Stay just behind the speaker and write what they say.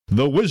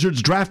The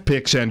Wizards draft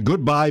picks, and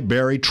goodbye,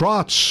 Barry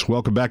Trotz.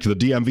 Welcome back to the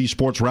DMV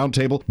Sports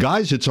Roundtable.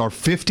 Guys, it's our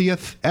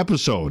 50th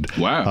episode.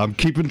 Wow. I'm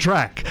keeping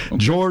track. Okay.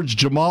 George,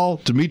 Jamal,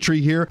 Dimitri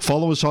here.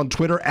 Follow us on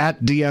Twitter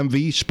at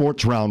DMV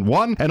Sports Round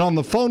 1. And on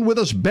the phone with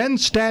us, Ben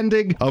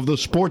Standig of the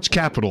Sports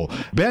Capital.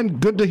 Ben,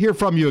 good to hear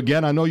from you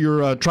again. I know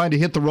you're trying to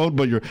hit the road,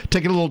 but you're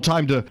taking a little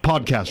time to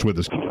podcast with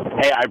us.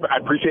 Hey, I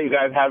appreciate you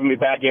guys having me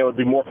back. It would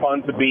be more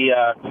fun to be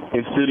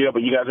in studio,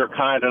 but you guys are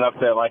kind enough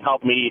to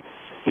help me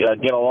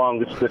get along.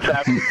 The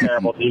traffic is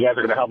terrible, so you guys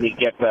are going to help me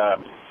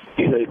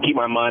keep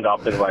my mind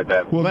off things like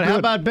that. Well, but how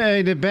about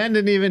Ben? Ben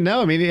didn't even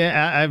know. I mean,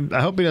 I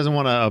hope he doesn't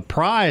want a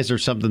prize or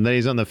something that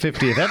he's on the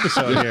 50th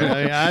episode here.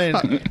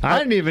 I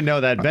didn't even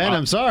know that, Ben.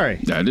 I'm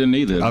sorry. I didn't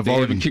either. They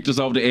haven't kicked us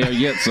off the air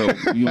yet, so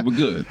we're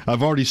good.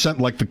 I've already sent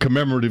the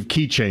commemorative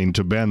keychain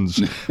to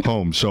Ben's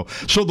home. So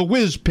the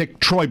Wiz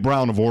picked Troy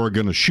Brown of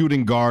Oregon, a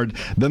shooting guard.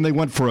 Then they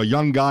went for a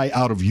young guy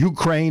out of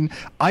Ukraine,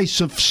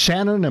 Isuf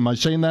Sanin. Am I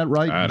saying that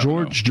right?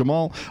 George,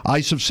 Jamal?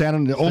 Isuf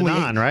Sanin.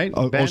 Sanan, right?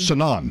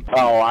 Sanan.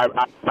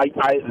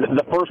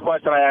 The first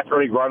question I asked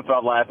Ernie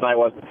Grunfeld last night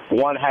was,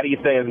 one, how do you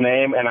say his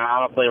name? And I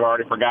honestly have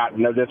already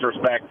forgotten. No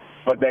disrespect.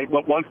 But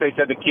once they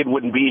said the kid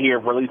wouldn't be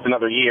here for at least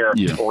another year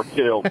or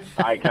two,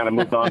 I kind of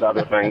moved on to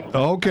other things.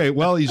 Okay,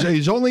 well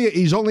he's only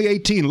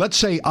 18. Let's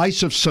say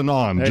Isuf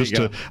Sanan,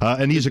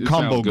 and he's a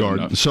combo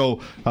guard. Enough.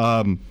 So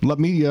let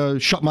me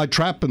shut my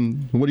trap.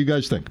 And what do you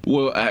guys think?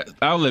 Well,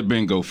 I'll let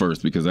Ben go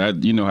first because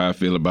you know how I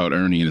feel about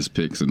Ernie and his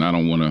picks, and I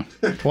don't want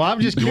to. Well, I'm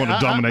just. You want to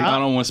dominate? I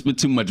don't want to spit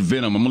too much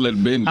venom. I'm gonna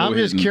let Ben go. I'm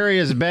just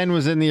curious. Ben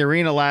was in the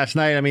arena last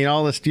night. I mean,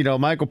 all this.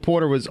 Michael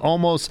Porter was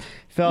almost.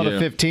 Fell to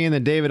 15.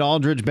 Then David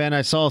Aldridge, Ben,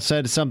 I saw,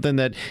 said something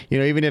that,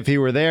 even if he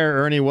were there,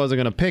 Ernie wasn't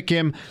going to pick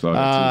him.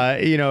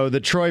 The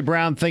Troy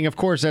Brown thing, of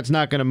course, that's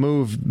not going to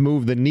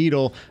move the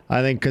needle,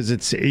 I think, because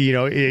it's, you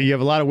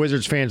have a lot of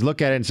Wizards fans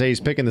look at it and say he's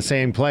picking the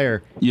same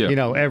player,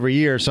 every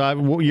year.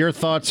 So your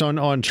thoughts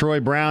on Troy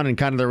Brown and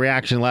kind of the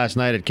reaction last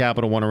night at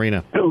Capital One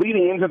Arena?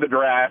 Leading into the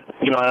draft,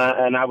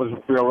 and I was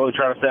really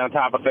trying to stay on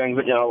top of things,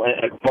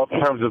 both in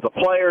terms of the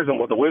players and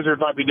what the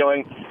Wizards might be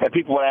doing. And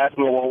people would ask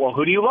me, well,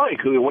 who do you like?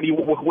 What do you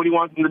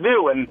want them to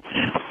do? And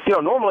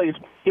normally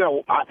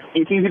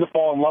it's easy to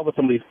fall in love with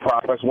some of these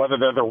prospects, whether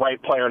they're the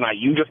right player or not.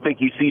 You just think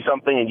you see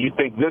something and you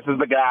think this is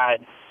the guy.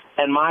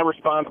 And my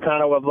response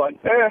kind of was like,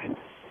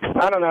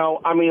 I don't know.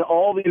 I mean,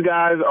 all these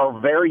guys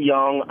are very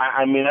young.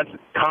 I mean, that's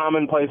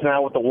commonplace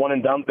now with the one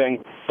and done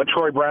thing. But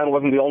Troy Brown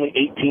wasn't the only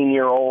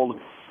 18-year-old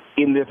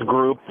in this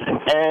group,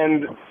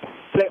 and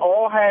they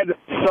all had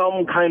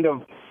some kind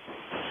of.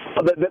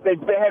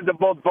 They had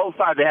both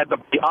sides. They had the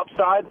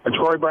upside, and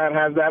Troy Brown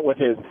has that with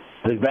his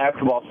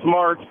basketball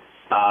smarts,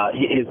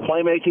 his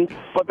playmaking.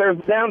 But there's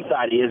the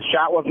downside. His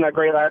shot wasn't that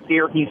great last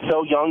year. He's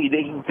so young.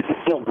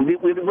 We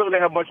really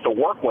didn't have much to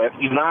work with.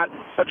 He's not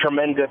a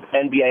tremendous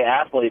NBA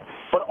athlete.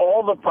 But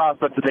all the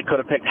prospects that they could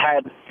have picked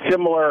had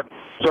similar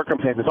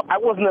circumstances. So I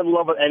wasn't in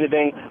love with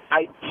anything.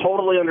 I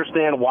totally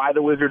understand why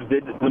the Wizards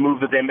did the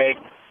move that they make.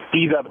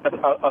 He's a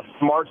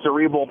smart,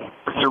 cerebral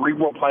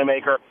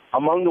playmaker.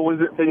 Among the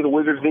things the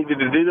Wizards needed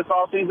to do this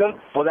offseason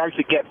was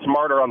actually get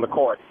smarter on the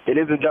court. It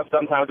isn't just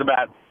sometimes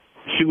about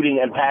shooting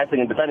and passing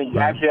and defending.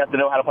 You actually have to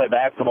know how to play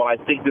basketball, and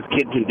I think this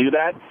kid can do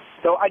that.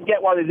 So I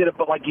get why they did it,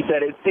 but like you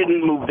said, it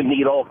didn't move the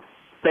needle.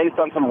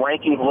 Based on some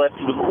rankings list,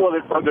 he was a little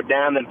bit further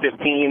down than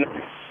 15.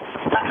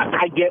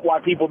 I get why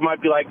people might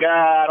be like,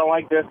 I don't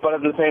like this, but at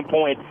the same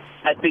point,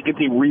 I think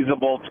it's a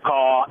reasonable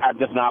call. I'm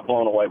just not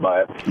blown away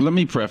by it. Let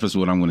me preface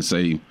what I'm going to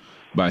say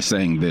by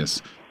saying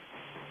this.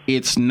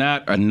 It's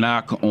not a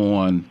knock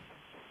on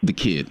the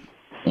kid,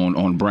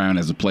 on Brown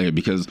as a player,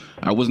 because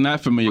I was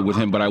not familiar with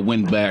him, but I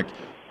went back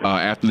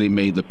after they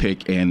made the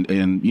pick and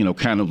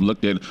kind of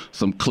looked at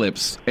some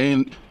clips.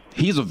 And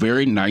he's a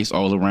very nice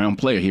all-around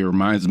player. He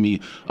reminds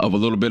me of a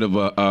little bit of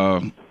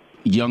a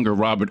younger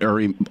Robert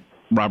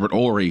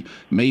Horry,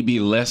 maybe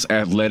less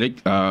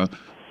athletic.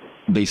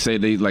 They say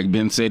like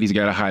Ben said, he's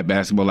got a high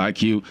basketball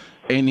IQ,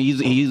 and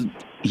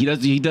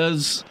he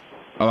does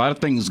a lot of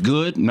things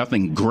good,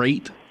 nothing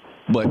great,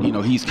 but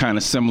he's kind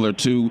of similar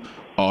to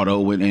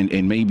Otto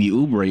and maybe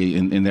Oubre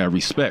in that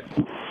respect.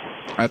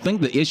 I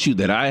think the issue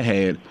that I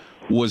had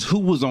was who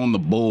was on the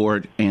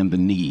board and the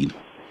need.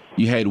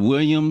 You had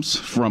Williams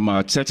from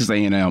Texas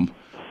A&M,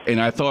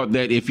 and I thought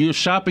that if you're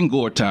shopping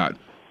Gortat,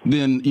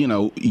 then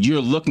you're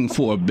looking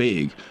for a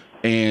big,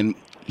 and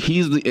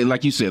he's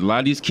like you said, a lot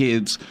of these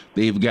kids,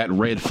 they've got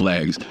red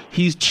flags.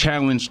 He's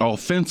challenged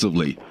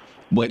offensively,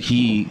 but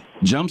he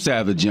jumps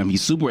out of the gym.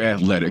 He's super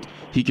athletic.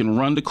 He can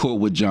run the court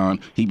with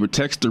John. He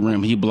protects the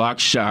rim. He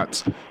blocks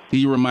shots.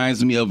 He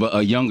reminds me of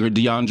a younger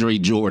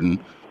DeAndre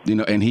Jordan,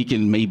 and he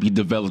can maybe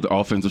develop the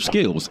offensive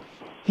skills.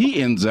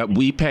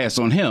 We pass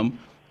on him,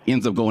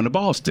 ends up going to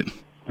Boston.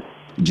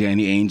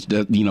 Danny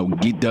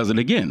Ainge does it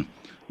again.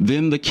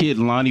 Then the kid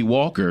Lonnie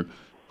Walker,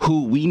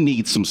 who we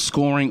need some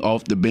scoring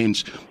off the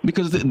bench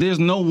because there's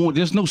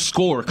no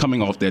scorer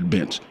coming off that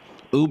bench.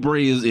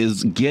 Oubre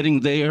is getting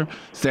there.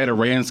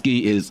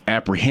 Satoransky is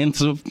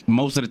apprehensive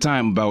most of the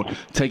time about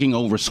taking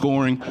over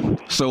scoring.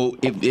 So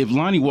if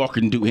Lonnie Walker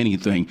can do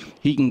anything,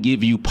 he can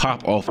give you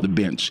pop off the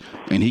bench,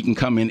 and he can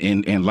come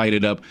in and light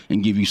it up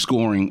and give you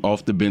scoring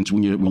off the bench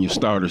when your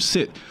starters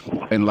sit.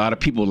 And a lot of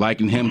people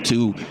liken him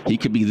to, he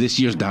could be this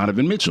year's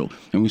Donovan Mitchell,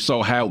 and we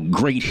saw how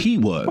great he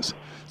was.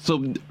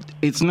 So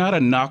it's not a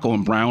knock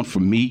on Brown for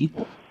me.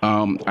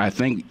 I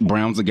think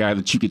Brown's a guy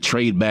that you could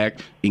trade back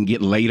and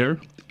get later.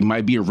 It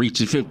might be a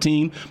reach at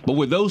 15, but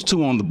with those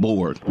two on the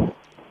board,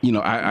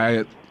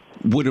 I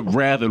would have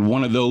rather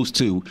one of those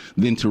two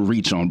than to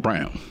reach on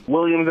Brown.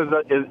 Williams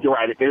is you're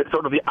right. It's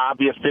sort of the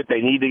obvious fit.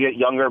 They need to get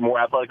younger, more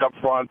athletic up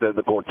front. The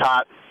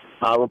Gortat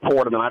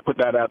report, and then I put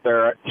that out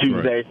there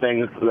Tuesday,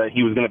 saying that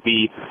he was going to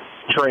be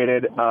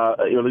traded.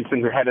 At least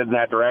things are headed in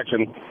that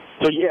direction.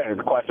 So yeah,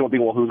 the question would be,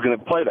 well, who's going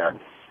to play there?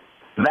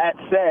 That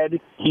said,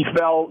 he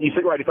fell. You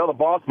think right? He fell to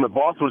Boston, but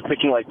Boston was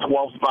picking like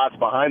 12 spots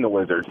behind the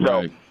Wizards.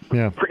 So. Right.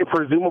 Yeah.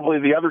 Presumably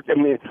the other. I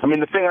mean,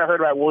 the thing I heard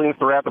about Williams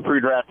throughout the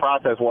pre-draft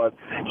process was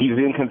he's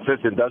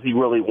inconsistent. Does he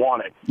really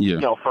want it?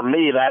 Yeah. For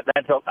me, that's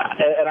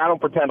and I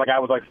don't pretend like I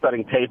was like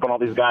studying tape on all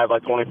these guys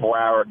like 24/7.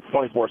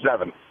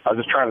 I was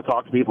just trying to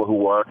talk to people who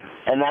were,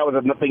 and that was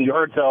the thing you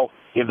heard. So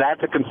if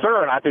that's a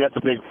concern, I think that's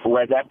a big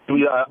red. That's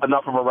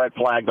enough of a red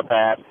flag to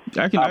pass.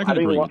 I can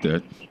agree with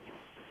that.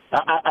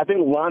 I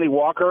think Lonnie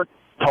Walker,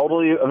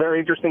 totally a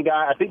very interesting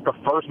guy. I think the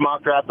first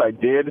mock draft I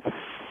did,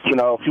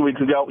 a few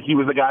weeks ago, he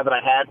was the guy that I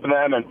had for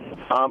them. And,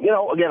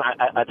 again,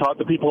 I talked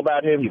to people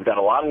about him. He's got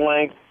a lot of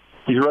length.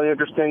 He's really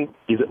interesting.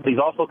 He's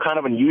also kind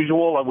of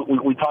unusual.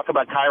 We talk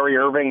about Kyrie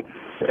Irving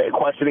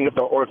questioning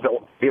or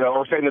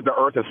saying that the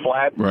Earth is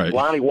flat. Right.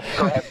 Lonnie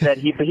Walker has said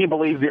he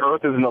believes the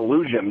Earth is an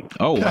illusion.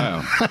 Oh,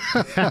 wow.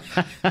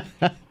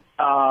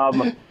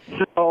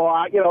 So,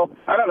 I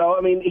don't know.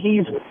 I mean, he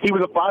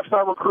was a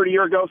 5-star recruit a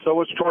year ago. So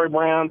was Troy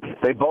Brown.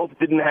 They both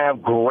didn't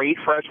have great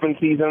freshman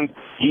seasons.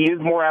 He is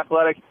more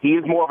athletic. He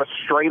is more of a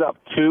straight-up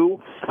 2.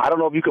 I don't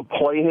know if you could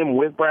play him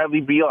with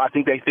Bradley Beal. I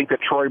think they think that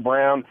Troy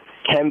Brown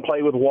can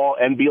play with Wall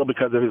and Beal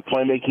because of his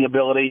playmaking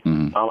ability.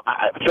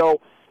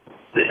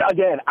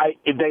 Again,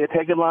 if they had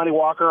taken Lonnie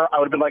Walker, I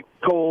would have been like,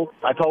 cool,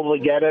 I totally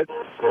get it.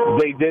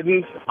 They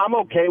didn't. I'm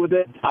okay with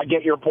it. I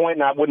get your point,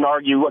 and I wouldn't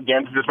argue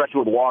against it, especially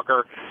with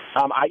Walker.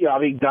 I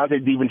think Dante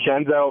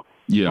DiVincenzo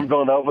from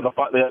Villanova,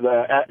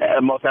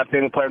 the most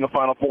outstanding player in the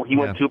Final Four, he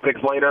went 2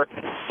 picks later.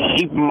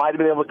 He might have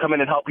been able to come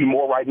in and help you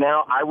more right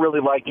now. I really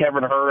like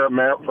Kevin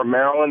Huerter from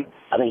Maryland.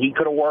 I think he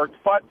could have worked,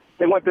 but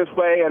they went this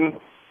way, and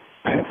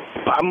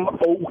I'm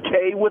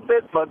okay with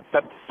it, but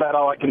that's not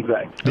all I can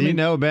say. Do you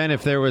know, Ben,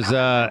 if there was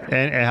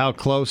how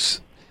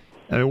close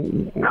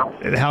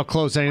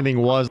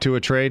anything was to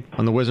a trade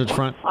on the Wizards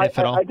front, if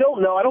at all? I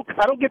don't know. I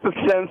don't get the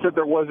sense that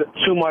there was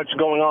too much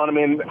going on. I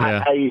mean,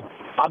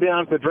 I'll be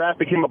honest, the draft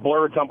became a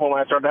blur at some point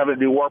when I started having to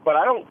do work, but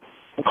I don't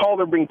recall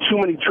there being too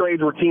many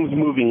trades where teams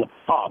moving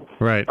up.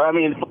 Right. I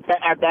mean,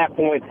 at that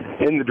point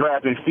in the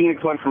draft, and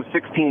Phoenix went from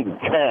 16 to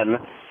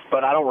 10.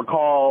 But I don't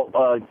recall.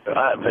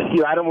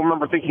 I don't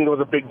remember thinking there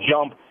was a big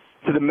jump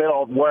to the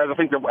middle. Whereas I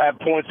think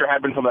at points there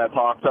had been some of that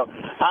talk. So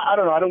I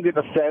don't know. I don't get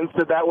the sense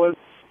that was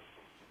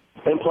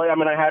in play. I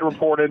mean, I had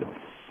reported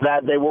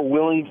that they were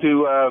willing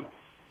to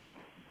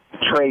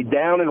trade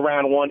down in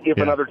round 1 if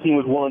another team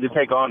was willing to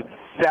take on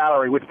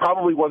salary, which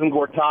probably wasn't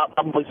Gortat,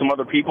 probably some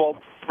other people.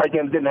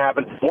 Again, it didn't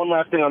happen. One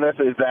last thing on this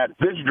is that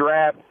this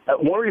draft,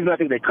 one reason I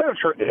think they could have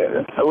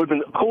it would have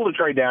been cool to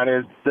trade down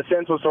is the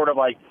sense was sort of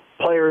like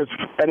players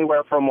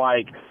anywhere from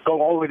like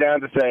going all the way down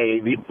to say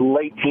the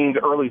late teens,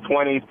 early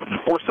 20s,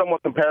 or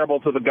somewhat comparable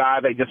to the guy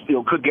they just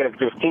feel could get at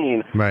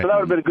 15. Right. So that would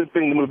have been a good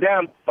thing to move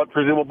down, but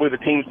presumably the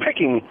teams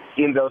picking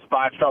in those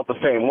spots felt the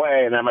same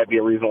way, and that might be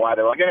a reason why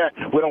they're like,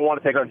 we don't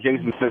want to take on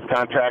Jason Smith's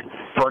contract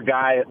for a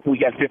guy we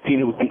got 15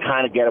 who can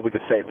kind of get it with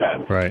the safe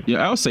bet. Right.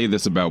 Yeah, I'll say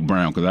this about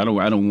Brown because I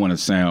don't want to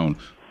sound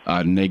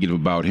negative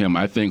about him.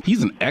 I think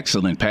he's an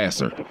excellent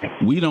passer.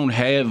 We don't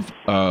have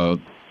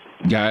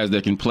guys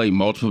that can play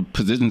multiple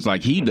positions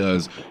like he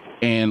does,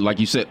 and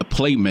like you said, a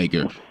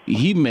playmaker.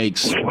 He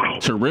makes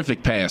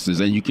terrific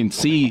passes, and you can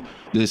see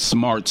the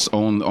smarts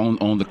on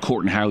the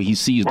court and how he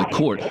sees the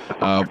court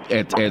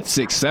at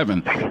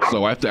 6'7".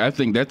 So I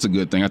think that's a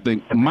good thing. I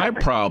think my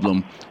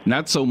problem,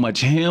 not so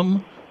much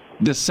him,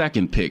 the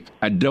second pick,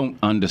 I don't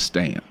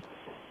understand.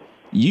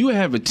 You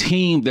have a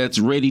team that's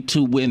ready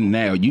to win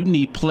now. You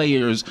need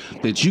players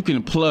that you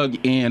can plug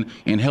in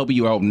and help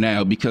you out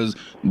now because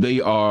they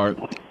are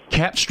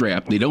cap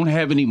strapped. They don't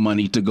have any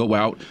money to go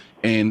out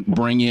and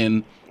bring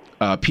in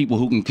people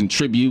who can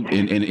contribute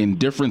and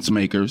difference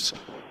makers.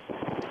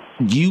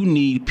 You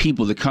need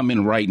people to come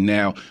in right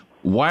now.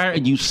 Why are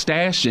you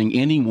stashing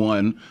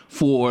anyone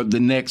for the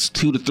next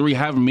 2 to 3,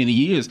 however many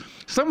years?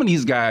 Some of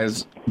these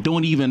guys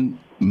don't even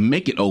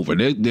make it over.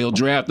 They'll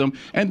draft them,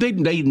 and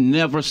they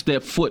never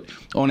step foot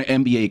on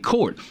an NBA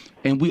court.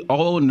 And we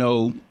all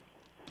know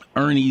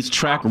Ernie's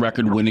track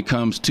record when it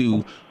comes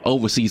to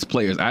overseas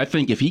players. I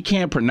think if he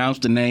can't pronounce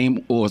the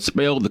name or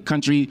spell the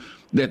country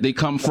that they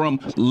come from,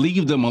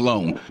 leave them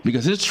alone,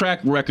 because his track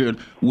record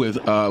with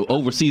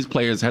overseas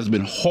players has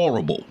been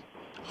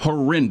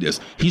horrendous.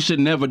 He should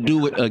never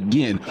do it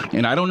again.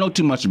 And I don't know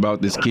too much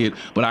about this kid,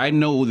 but I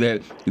know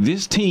that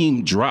this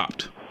team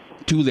dropped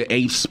to the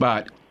 8th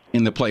spot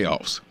in the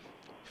playoffs.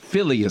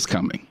 Philly is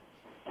coming.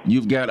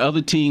 You've got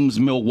other teams,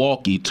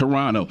 Milwaukee,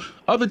 Toronto,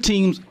 other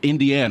teams,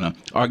 Indiana,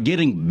 are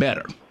getting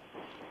better.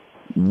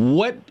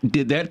 What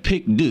did that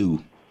pick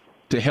do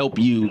to help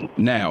you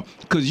now?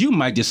 Because you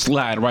might just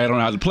slide right on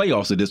out of the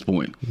playoffs at this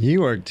point.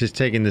 You are just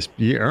taking this.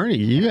 Ernie,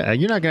 you're not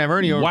going to have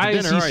Ernie over Why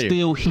for dinner, is he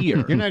still here?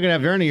 You're not going to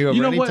have Ernie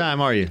over any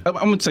time, are you? I'm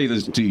going to say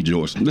this to you,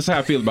 George. This is how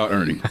I feel about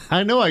Ernie.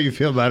 I know how you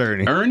feel about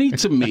Ernie. Ernie,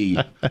 to me,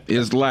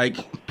 is like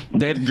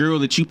that girl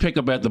that you pick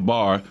up at the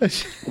bar,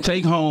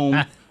 take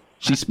home,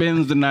 she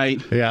spends the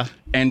night,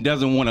 and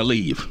doesn't want to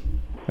leave.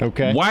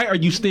 Okay. Why are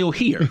you still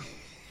here?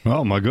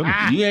 Oh, my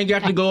goodness. You ain't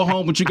got to go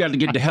home, but you got to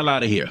get the hell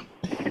out of here.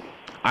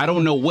 I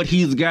don't know what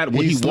he's got.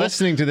 He's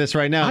listening to this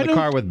right now in the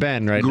car with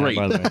Ben now,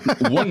 by the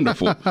way.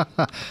 Wonderful.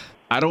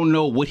 I don't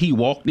know what he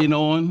walked in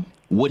on,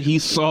 what he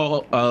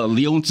saw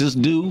Leonsis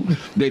do,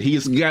 that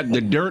he's got the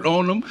dirt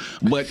on him,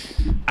 but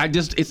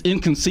it's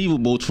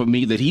inconceivable for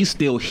me that he's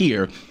still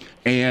here.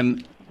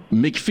 And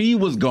McPhee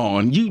was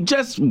gone. You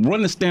just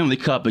run the Stanley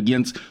Cup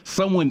against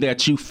someone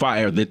that you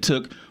fired that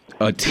took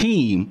a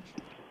team,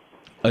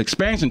 an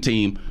expansion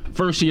team,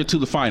 first year to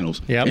the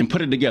finals and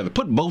put it together.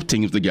 Put both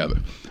teams together.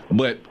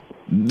 But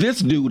this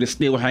dude is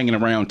still hanging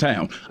around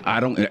town.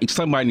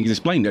 Somebody needs to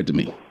explain that to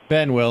me.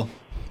 Ben will.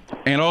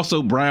 And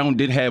also, Brown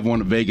did have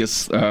one of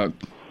Vegas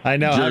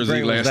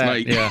jersey last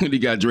night when he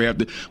got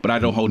drafted. But I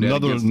don't hold that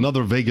against him.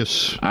 Another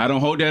Vegas. I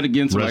don't hold that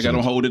against him. Like I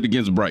don't hold it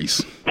against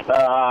Bryce.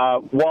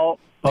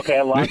 Okay,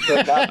 a lot.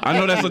 I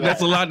know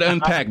that's a lot to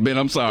unpack, Ben.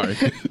 I'm sorry.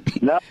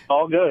 No,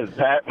 all good.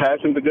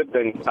 Passion's a good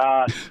thing.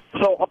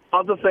 So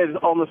I'll just say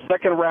on the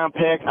second round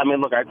pick, I mean,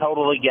 look, I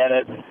totally get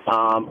it.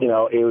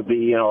 It would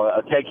be,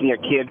 taking a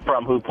kid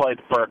who played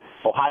for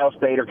Ohio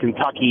State or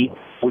Kentucky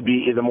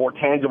is a more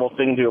tangible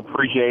thing to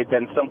appreciate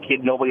than some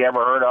kid nobody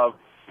ever heard of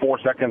 4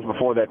 seconds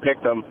before they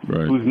picked him,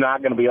 who's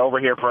not going to be over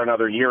here for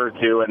another year or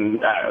two. And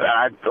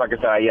I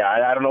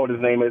don't know what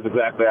his name is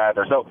exactly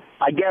either. So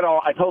I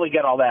totally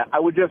get all that. I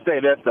would just say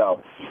this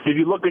though: if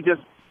you look at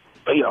just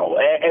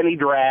any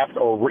draft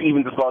or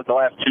even just like the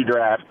last 2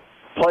 drafts,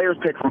 players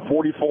picked from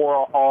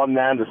 44 on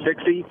down to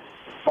 60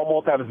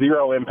 almost have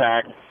zero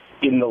impact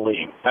in the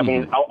league. I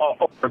mean,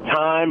 over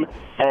time,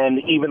 and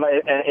even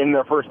in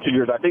their first 2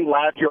 years, I think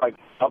last year, like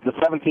of the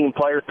 17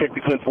 players picked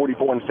between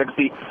 44 and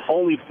 60,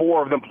 only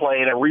 4 of them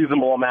played a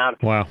reasonable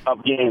amount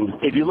of games.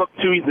 If you look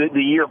to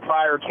the year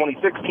prior,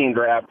 2016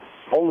 draft,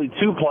 only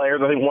 2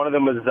 players, I think one of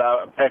them was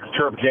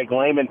ex-Terp Jake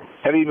Layman,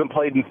 have even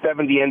played in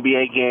 70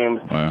 NBA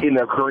games in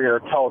their career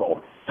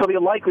total. So the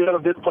likelihood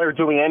of this player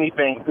doing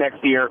anything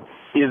next year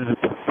is,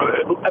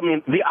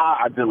 the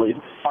odds at least,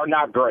 are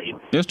not great.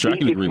 Yes, true. I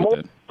can agree with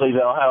that.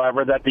 Though,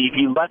 however, that if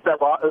you let that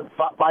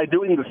by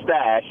doing the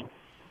stash,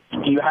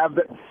 you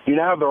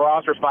now have the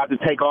roster spot to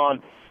take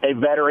on a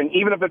veteran,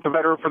 even if it's a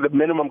veteran for the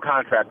minimum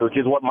contract, which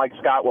is what Mike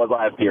Scott was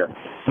last year.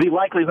 The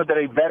likelihood that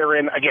a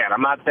veteran, again,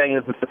 I'm not saying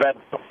this is the best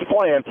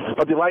plan,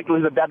 but the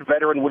likelihood that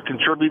veteran would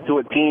contribute to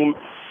a team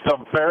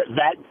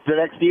that the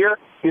next year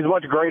is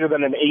much greater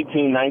than an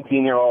 18,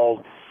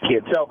 19-year-old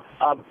kid. So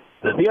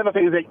the other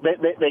thing is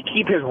they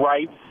keep his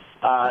rights.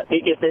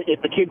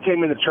 If the kid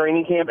came into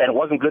training camp and it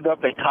wasn't good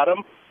enough, they cut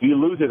him, you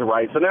lose his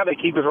rights. So now they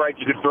keep his rights.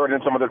 You could throw it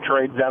in some other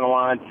trades down the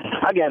line.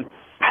 Again,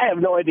 I have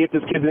no idea if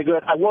this kid's any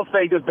good. I will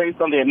say, just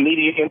based on the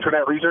immediate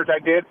internet research I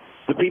did,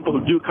 the people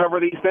who do cover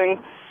these things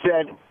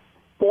said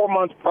 4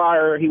 months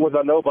prior he was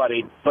a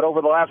nobody, but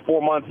over the last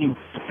 4 months he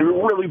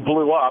really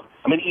blew up.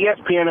 I mean,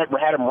 ESPN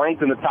had him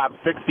ranked in the top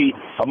 60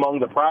 among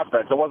the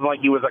prospects. It wasn't like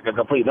he was like a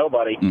complete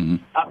nobody.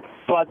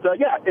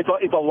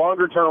 It's a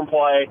longer-term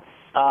play.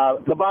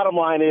 The bottom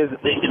line is,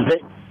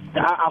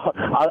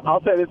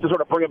 I'll say this to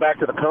sort of bring it back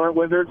to the current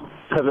Wizards,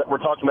 because we're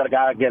talking about a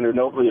guy, again, who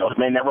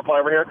may never play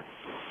over here.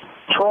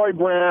 Troy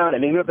Brown,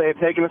 and even if they had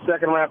taken a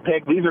second-round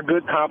pick, these are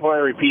good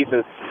complementary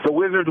pieces. The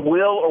Wizards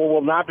will or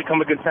will not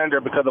become a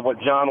contender because of what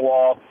John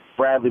Wall,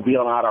 Bradley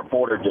Beal, and Otto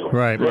Porter do.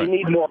 They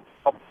need more.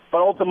 But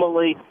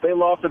ultimately, they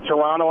lost to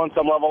Toronto on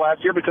some level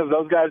last year because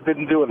those guys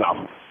didn't do enough.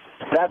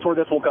 That's where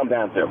this will come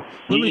down to.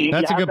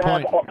 That's a good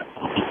point.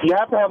 You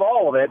have to have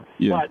all of it,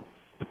 but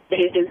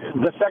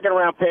the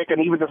second-round pick,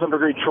 and even to some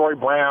degree Troy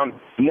Brown,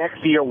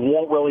 next year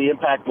won't really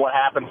impact what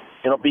happens.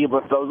 It'll be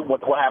what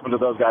happens to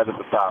those guys at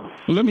the top.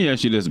 Well, let me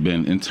ask you this,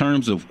 Ben. In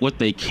terms of what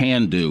they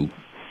can do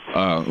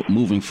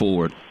moving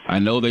forward, I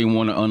know they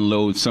want to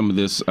unload some of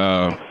this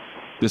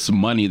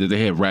money that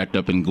they have racked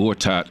up in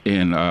Gortat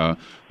and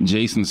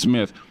Jason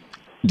Smith.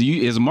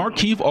 Is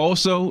Markieff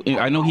also?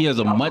 I know he has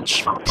a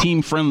much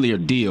team-friendlier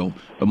deal,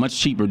 a much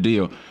cheaper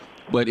deal.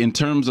 But in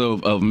terms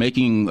of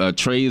making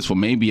trades for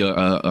maybe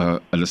an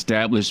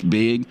established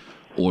big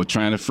or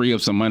trying to free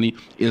up some money,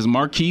 is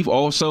Markieff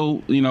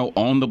also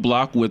on the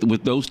block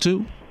with those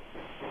two?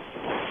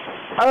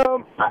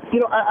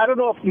 I don't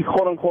know if he's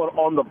quote unquote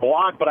on the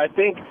block, but I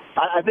think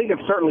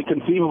it's certainly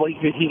conceivable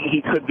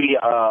he could be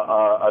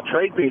a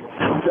trade piece.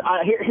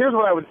 Here's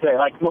what I would say: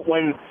 like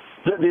when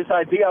this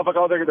idea of like,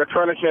 oh, they're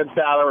trying to shed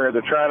salary, or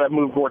they're trying to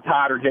move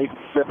Gortat or Jason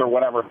Smith or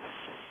whatever,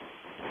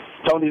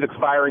 Tony's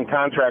expiring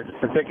contracts in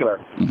particular,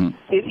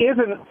 it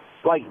isn't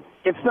like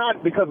it's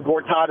not because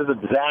Gortat is a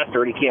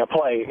disaster and he can't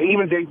play.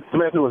 Even Jason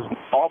Smith, who was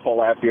awful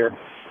last year,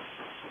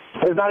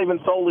 it's not even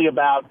solely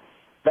about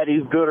that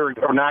he's good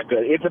or not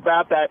good. It's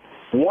about that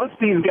once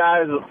these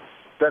guys,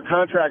 their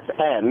contracts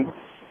end,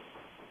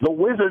 the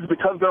Wizards,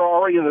 because they're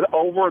already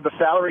over the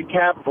salary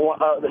cap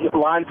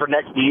line for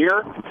next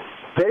year,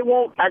 they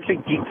won't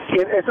actually –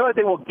 it's not like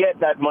they will get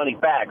that money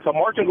back. So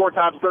Marcin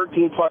Gortat's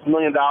 $13+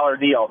 million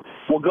deal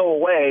will go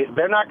away.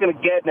 They're not going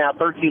to get now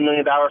 $13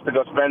 million to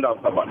go spend on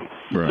somebody.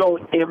 Right. So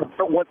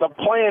what the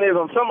plan is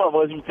on some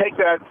level is you take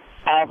that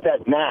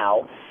asset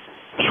now,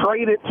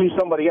 trade it to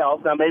somebody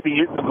else. Now,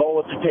 maybe the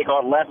goal is to take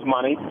on less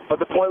money, but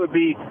the point would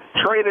be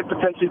trade it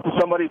potentially to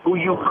somebody who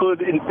you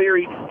could, in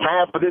theory,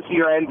 have for this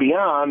year and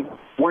beyond,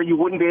 where you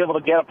wouldn't be able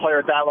to get a player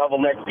at that level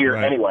next year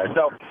anyway.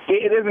 So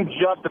it isn't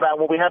just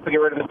about, well, we have to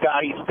get rid of this guy,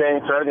 he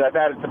stinks, or anything like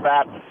that. It's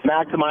about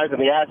maximizing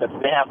the assets.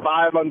 They have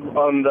five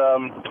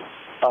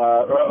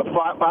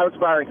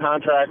expiring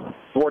contracts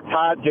for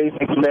Todd, Jason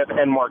Smith,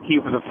 and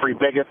Markieff are the three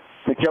biggest.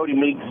 Jody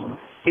Meeks,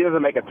 he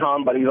doesn't make a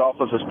ton, but he's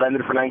also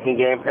suspended for 19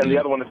 games. And the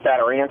other one is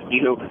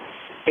Satoransky, who,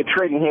 if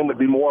trading him would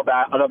be more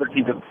about another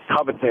team that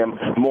covets him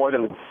more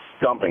than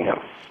dumping him.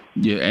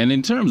 Yeah, and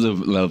in terms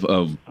of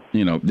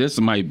this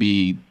might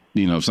be,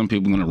 some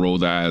people are going to roll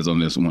their eyes on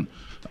this one.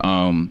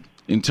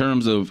 In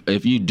terms of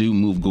if you do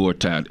move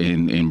Gortat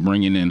and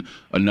bringing in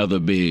another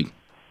big,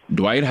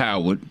 Dwight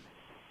Howard,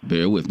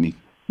 bear with me,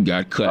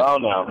 got cut. Oh,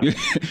 no.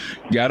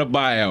 Got a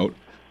buyout.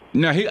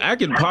 Now,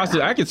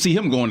 I could see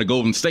him going to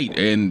Golden State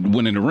and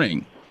winning the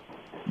ring.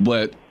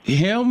 But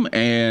him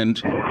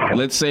and,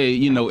 let's say,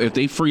 if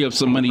they free up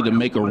some money to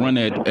make a run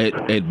at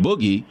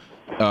Boogie,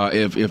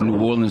 if New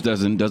Orleans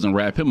doesn't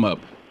wrap him up,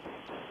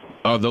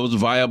 are those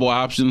viable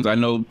options? I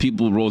know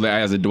people roll their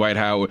eyes at Dwight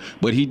Howard,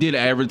 but he did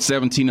average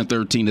 17 and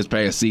 13 this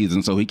past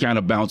season, so he kind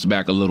of bounced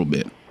back a little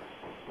bit.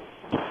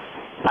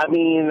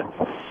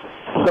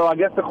 So I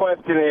guess the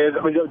question is,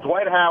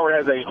 Dwight Howard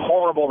has a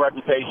horrible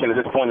reputation at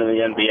this point in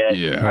the NBA.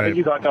 Yeah, I think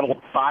he's like on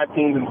 5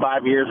 teams in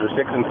 5 years, or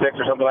 6 and 6,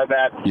 or something like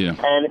that. Yeah.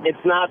 And it's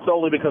not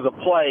solely because of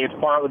play; it's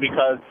partly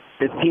because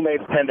his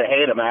teammates tend to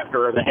hate him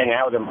after they hang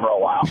out with him for a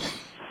while.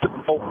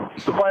 So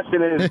the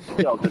question is,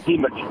 does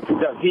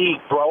he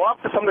grow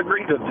up to some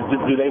degree? Do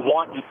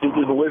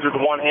the Wizards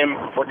want him,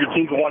 or do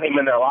teams want him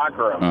in their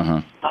locker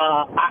room?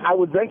 I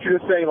would venture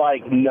to say,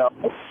 no.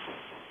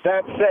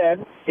 That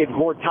said, if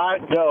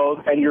Gortat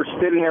goes and you're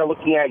sitting there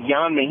looking at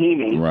Jan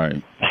Mahimi,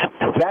 right,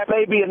 that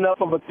may be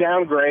enough of a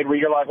downgrade where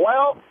you're like,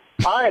 well,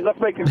 all right, let's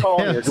make a call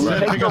here. Do we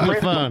take the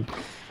risk?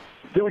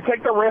 Do we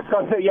take the risk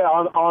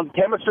on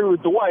chemistry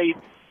with Dwight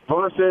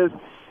versus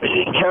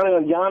counting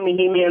on Jan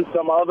Mahimi and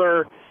some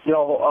other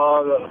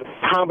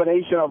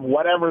combination of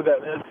whatever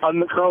that is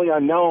currently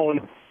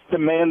unknown to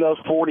man those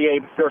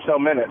 48 or so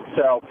minutes?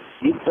 So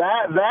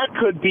that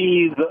could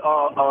be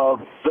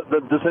the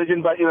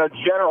decision, but in a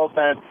general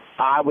sense,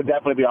 I would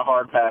definitely be a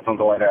hard pass on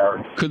Dwight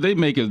Howard. Could they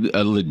make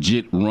a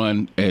legit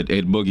run at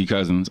Boogie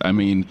Cousins? I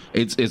mean,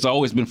 it's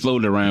always been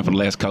floated around for the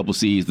last couple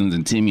seasons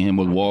and teaming him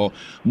with Wall,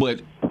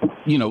 but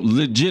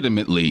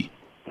legitimately,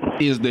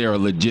 is there a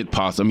legit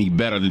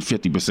better than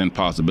 50%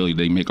 possibility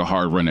they make a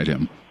hard run at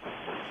him?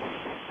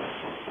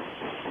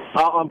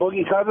 On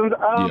Boogie Cousins?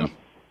 Yeah.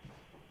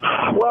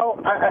 Well,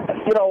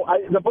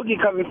 the Boogie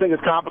Cousins thing is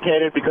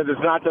complicated because it's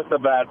not just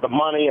about the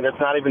money, and it's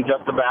not even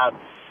just about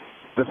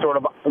the sort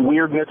of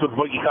weirdness with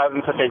Boogie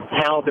Cousins, such a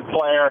talented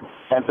player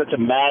and such a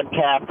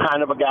madcap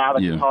kind of a guy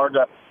that it's hard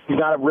to. You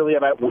don't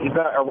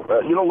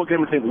look at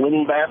him and say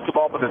winning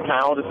basketball, but his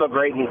talent is so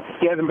great, and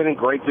he hasn't been in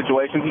great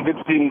situations. He did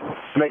seem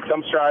to make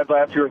some strides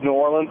last year with New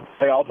Orleans.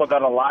 They also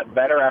got a lot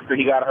better after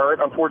he got hurt,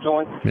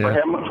 unfortunately, for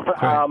him.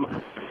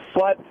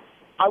 But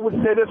I would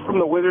say this from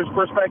the Wizards'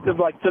 perspective,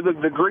 to the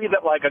degree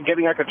that,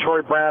 getting a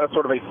Troy Brown is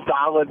sort of a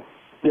solid,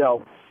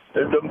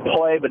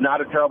 play, but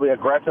not a terribly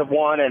aggressive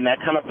one, and that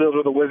kind of feels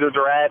where the Wizards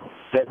are at.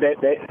 That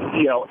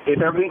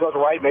if everything goes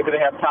right, maybe they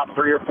have top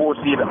 3 or 4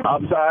 seed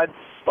upside,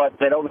 but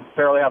they don't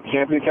necessarily have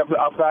championship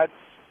upside.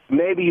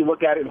 Maybe you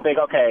look at it and think,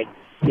 okay,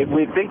 if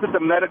we think that the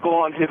medical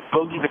on his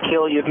Boogie's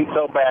Achilles isn't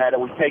so bad,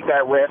 and we take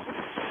that risk,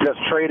 just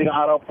trading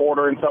Otto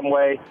Porter in some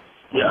way,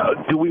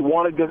 do we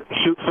want to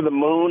shoot for the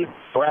moon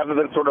rather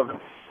than sort of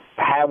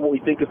have what we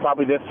think is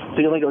probably this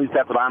ceiling? At least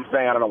that's what I'm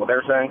saying. I don't know what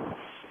they're saying.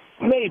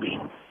 Maybe.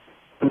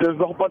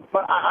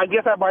 But I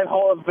guess that my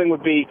whole other thing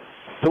would be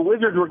the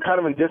Wizards were kind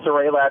of in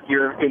disarray last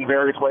year in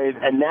various ways,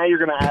 and now you're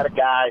going to add a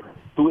guy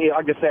who,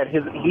 like I said,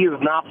 he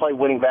does not play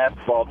winning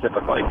basketball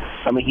typically.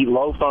 I mean, he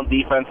loafs on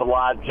defense a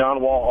lot.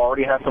 John Wall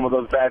already has some of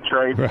those bad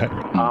traits. Right.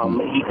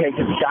 He takes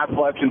his shot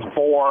selections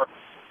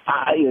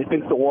he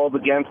thinks the world's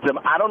against him.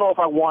 I don't know if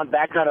I want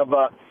that kind of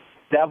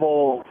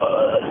devil,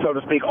 so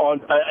to speak, on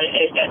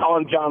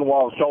John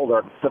Wall's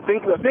shoulder. The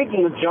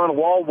thinking is John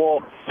Wall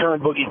will turn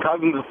Boogie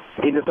Cousins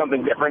into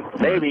something different,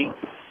 maybe.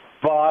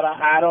 But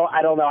I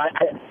don't know.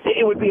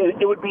 It would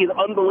be an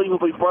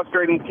unbelievably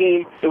frustrating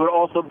team. It would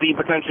also be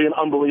potentially an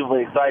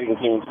unbelievably exciting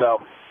team.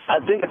 So I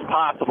think it's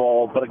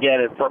possible. But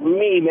again, for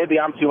me, maybe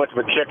I'm too much of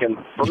a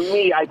chicken. For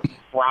me, I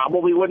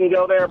probably wouldn't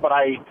go there. But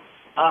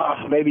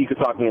maybe you could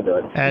talk me into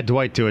it. Add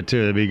Dwight to it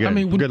too. That'd be good. I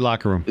mean, good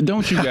locker room.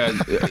 Don't you guys?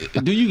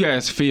 Do you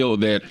guys feel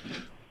that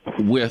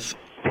with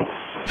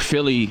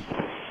Philly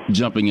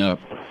jumping up,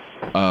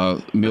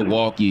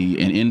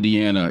 Milwaukee and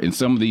Indiana and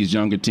some of these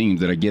younger teams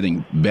that are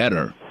getting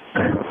better?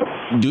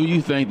 Do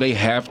you think they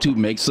have to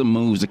make some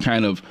moves to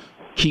kind of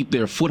keep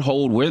their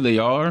foothold where they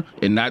are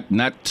and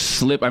not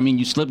slip? I mean,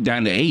 you slip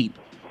down to 8.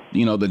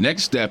 The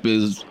next step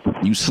is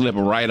you slip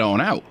right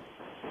on out.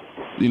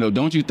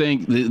 Don't you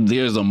think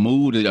there's a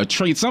mood, a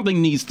trade?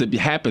 Something needs to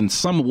happen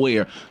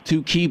somewhere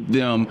to keep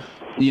them,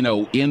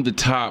 in the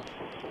top.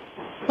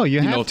 Oh,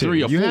 you have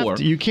 3 or 4.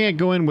 You can't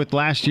go in with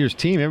last year's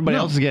team. Everybody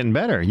else is getting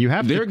better. You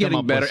have to. They're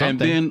getting better, and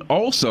then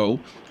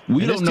also.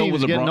 We don't know where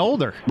LeBron, getting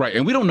older, right?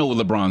 And we don't know where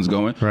LeBron's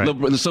going. Right.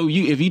 So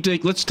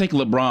let's take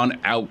LeBron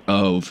out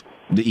of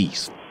the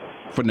East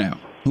for now.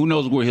 Who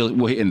knows where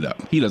he'll end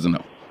up? He doesn't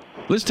know.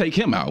 Let's take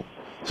him out.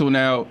 So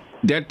now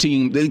that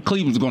team,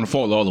 Cleveland's going to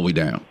fall all the way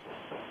down.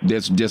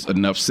 There's just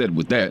enough said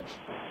with that.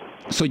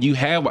 So you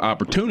have an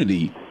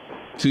opportunity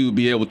to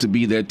be able to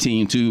be that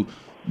team to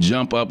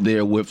jump up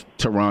there with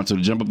Toronto,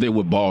 to jump up there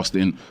with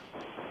Boston.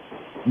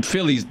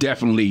 Philly's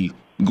definitely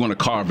going to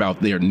carve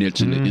out their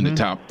niche in the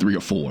top 3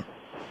 or 4.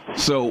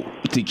 So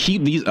to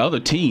keep these other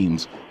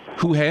teams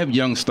who have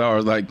young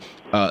stars like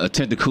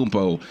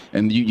Antetokounmpo,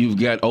 and you've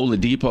got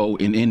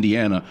Oladipo in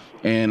Indiana,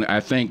 and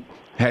I think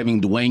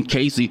having Dwayne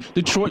Casey,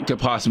 Detroit could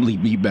possibly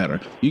be better.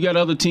 You got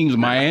other teams.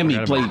 Miami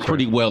played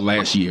pretty well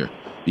last year.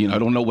 I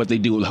don't know what they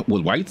do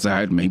with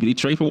Whiteside. Maybe they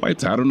trade for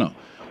Whiteside. I don't know.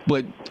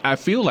 But I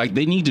feel like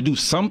they need to do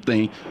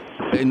something,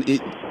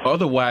 and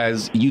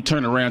otherwise you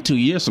turn around 2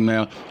 years from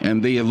now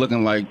and they are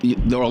looking like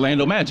the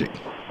Orlando Magic.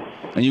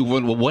 And you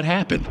wonder, well, what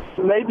happened?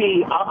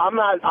 Maybe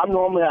I'm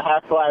normally a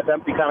half glass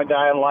empty kind of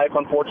guy in life,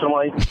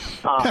 unfortunately.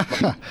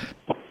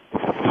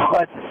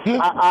 But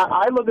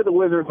I look at the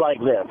Wizards like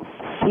this.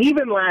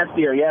 Even last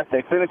year, yes,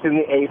 they finished in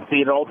the 8th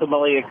seed, and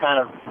ultimately it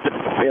kind of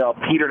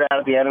petered out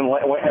at the end and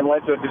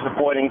led to a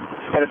disappointing.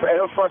 And it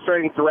was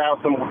frustrating throughout,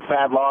 some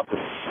bad losses.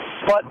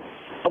 But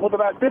with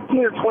about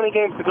 15 or 20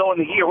 games to go in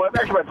the year,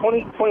 actually about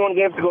 21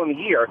 games to go in the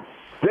year,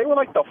 they were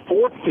like the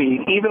 4th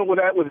seed, even with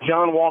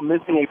John Wall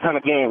missing a ton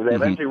of games. They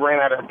eventually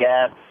ran out of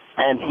gas,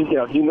 and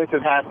he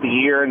misses half the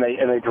year, and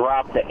they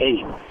dropped to 8.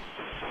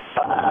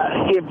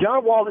 If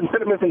John Wall,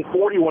 instead of missing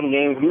 41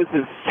 games,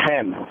 misses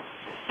 10,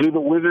 do the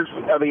Wizards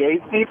are the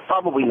 8th seed?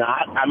 Probably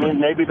not. I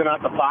mean, maybe they're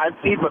not the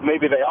 5th seed, but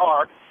maybe they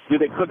are.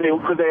 Could they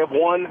have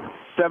won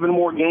 7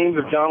 more games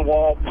if John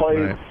Wall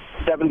played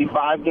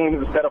 75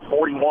 games instead of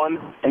 41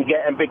 and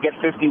get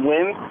 50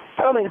 wins?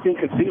 I don't think it's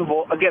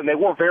inconceivable. Again, they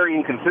were very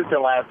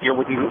inconsistent last year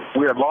with these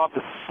weird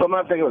losses, so I'm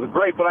not saying it was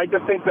great, but I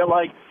just think that,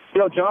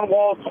 John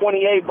Wall's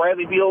 28,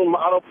 Bradley Beal and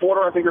Otto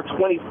Porter, I think, are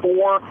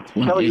 24.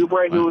 Kelly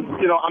Oubre, who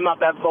I'm not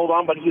that sold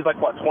on, but he's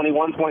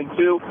 21,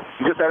 22.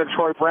 Just added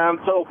Troy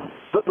Brown. So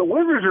the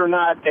Wizards are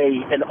not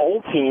an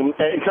old team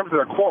in terms of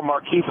their core.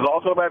 Marquise is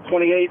also about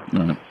 28.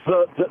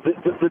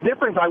 Mm-hmm. The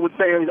difference, I would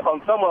say,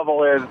 on some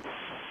level is,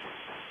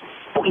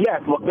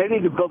 yes, look, they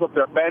need to build up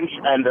their bench,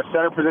 and their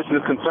center position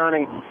is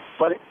concerning.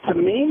 But to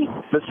me,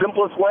 the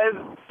simplest way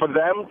for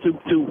them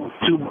to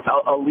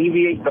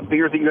alleviate the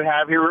fears that you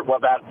have here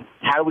about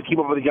how do we keep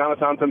up with Giannis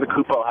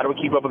Antetokounmpo, how do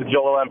we keep up with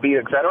Joel Embiid,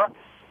 et cetera,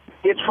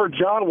 it's for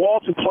John Wall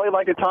to play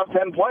like a top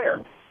 10 player.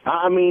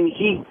 I mean,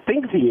 he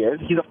thinks he is.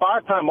 He's a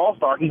 5-time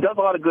All-Star. He does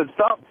a lot of good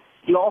stuff.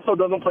 He also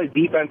doesn't play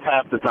defense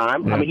half the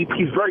time. Yeah. I mean,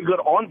 he's very good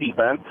on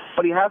defense,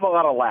 but he has a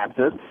lot of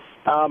lapses.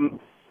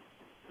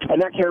 And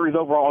that carries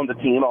over on the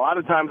team. A lot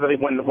of times, I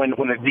think when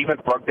the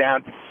defense broke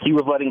down, he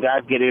was letting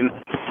guys get in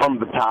from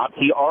the top.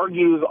 He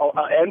argues,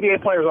 NBA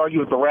players argue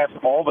with the refs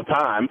all the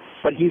time,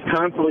 but he's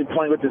constantly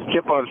playing with his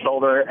chip on his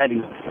shoulder, and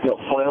he's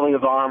flailing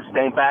his arms,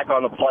 staying back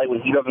on the play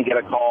when he doesn't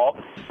get a call.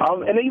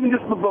 And even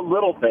just the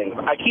little things.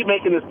 I keep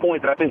making this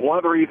point that I think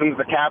one of the reasons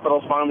the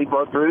Capitals finally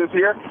broke through this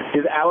year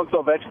is Alex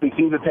Ovechkin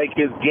seems to take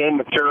his game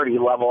maturity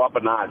level up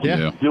a notch.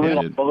 Yeah. Doing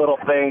all the little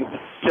things,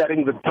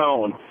 setting the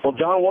tone. Well,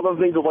 John Wall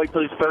doesn't need to wait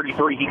till he's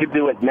 33. He could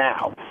do it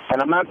now.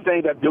 And I'm not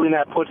saying that doing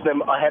that puts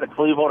them ahead of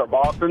Cleveland or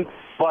Boston,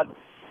 but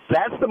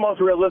that's the most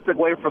realistic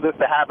way for this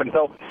to happen.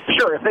 So,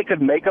 sure, if they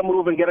could make a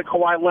move and get a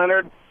Kawhi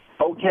Leonard,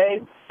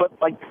 okay. But,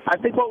 I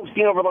think what we've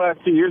seen over the last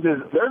 2 years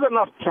is there's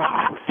enough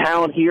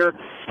talent here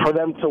for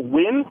them to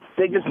win.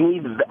 They just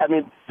need,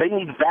 they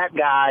need that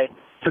guy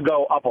to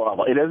go up a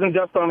level. It isn't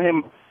just on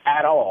him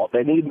at all.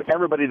 They need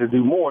everybody to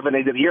do more than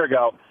they did a year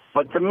ago.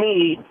 But to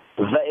me,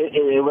 a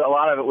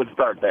lot of it would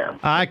start there.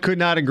 I could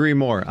not agree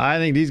more. I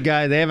think these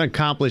guys, they haven't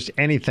accomplished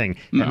anything.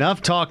 No.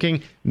 Enough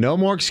talking, no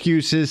more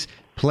excuses.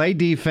 Play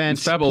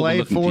defense.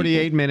 Play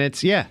 48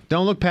 minutes. Yeah,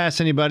 don't look past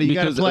anybody. You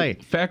got to play.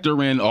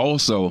 Factor in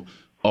also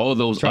all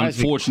those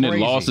unfortunate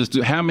losses.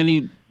 To how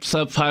many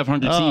sub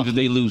 500 teams did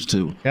they lose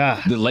to?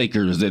 Yeah. The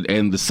Lakers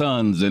and the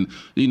Suns and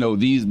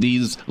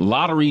these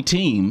lottery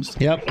teams.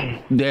 Yep.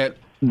 That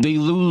they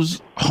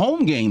lose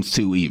home games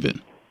to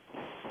even.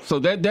 So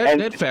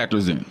that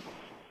factors in.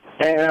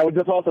 And I would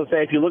just also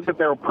say, if you looked at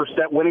their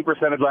winning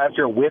percentage last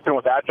year with and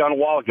without John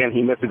Wall, again,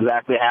 he missed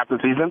exactly half the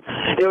season.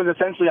 It was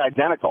essentially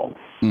identical.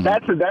 Mm-hmm.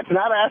 That's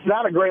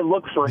not a great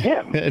look for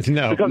him.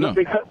 No.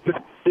 Because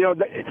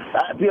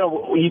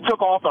you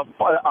took off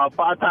a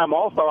five-time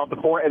All-Star off the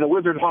court, and the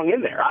Wizards hung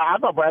in there. I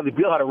thought Bradley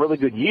Beal had a really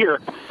good year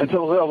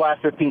until the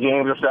last 15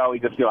 games or so. He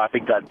just, I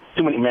think, got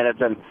too many minutes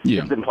and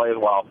just didn't play as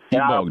well.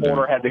 And Otto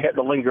Porter had the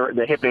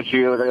hip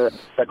issue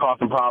that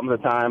caused him problems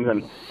at times,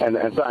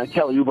 and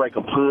Kelly Oubre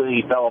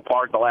completely fell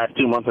apart the last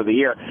 2 months of the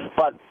year.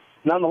 But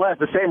nonetheless,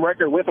 the same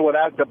record with or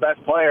without the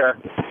best player,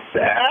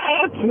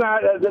 that's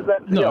not. It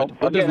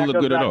doesn't look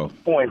good at all.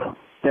 Point.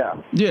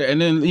 Yeah. Yeah,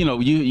 and then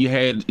you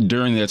had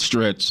during that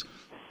stretch,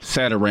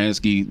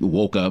 Satoransky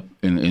woke up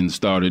and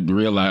started to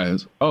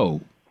realize, I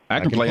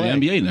can play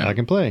in the NBA now. I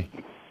can play.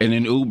 And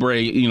then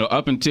Oubre,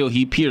 up until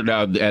he petered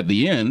out at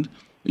the end,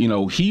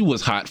 he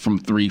was hot from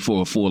three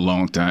for a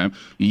long time.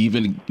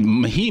 Even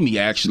Mahimi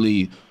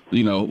actually,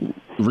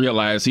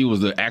 realized he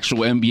was the actual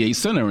NBA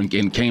center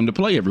and came to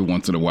play every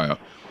once in a while.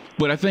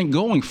 But I think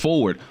going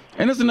forward,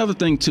 and there's another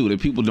thing too that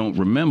people don't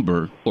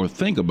remember or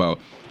think about.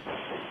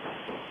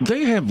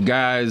 They have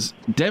guys,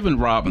 Devin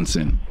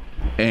Robinson,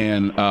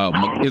 and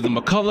is it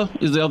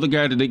McCullough is the other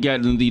guy that they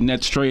got in the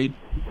Nets trade?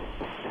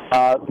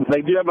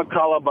 They do have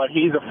McCullough, but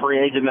he's a free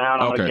agent now,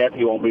 and I'm going to guess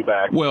he won't be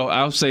back. Well,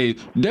 I'll say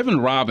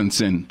Devin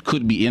Robinson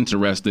could be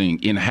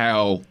interesting in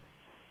how,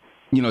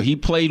 he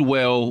played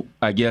well,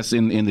 I guess,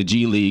 in the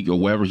G League or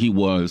wherever he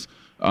was.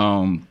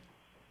 I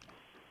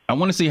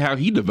want to see how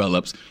he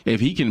develops, if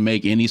he can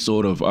make any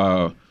sort of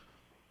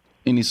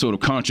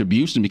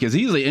contribution, because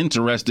he's an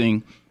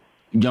interesting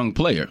young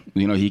player.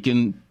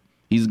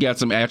 He's got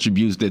some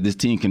attributes that this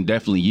team can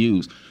definitely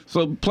use.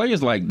 So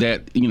players like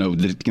that,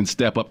 that can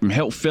step up and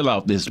help fill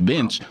out this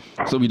bench,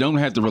 so we don't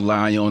have to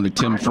rely on the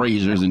Tim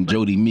Frazier's and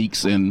Jody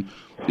Meeks and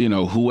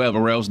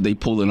whoever else they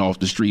pulling off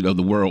the street of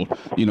the world.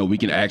 We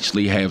can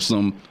actually have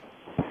some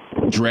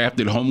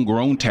drafted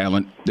homegrown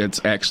talent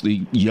that's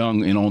actually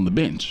young and on the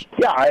bench.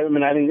 Yeah, I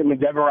think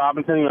Devin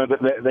Robinson,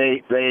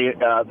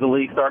 the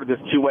league started this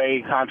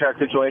two-way contract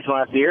situation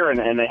last year,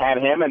 and they had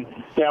him, and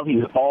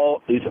he's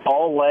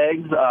all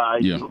legs.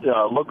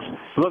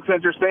 Looks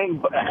interesting,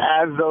 but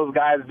as those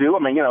guys do.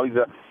 He's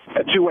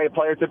a two-way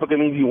player. Typically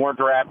means you weren't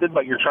drafted,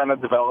 but you're trying to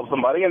develop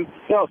somebody, and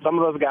some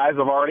of those guys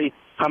have already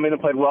come in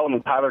and played well.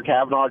 Tyler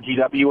Kavanaugh,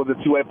 GW, was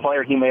a two-way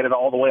player. He made it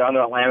all the way onto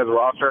Atlanta's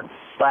roster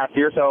last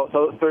year, so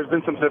there's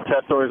been some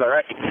success stories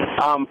already.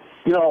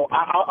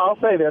 I'll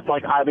say this,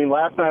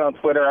 last night on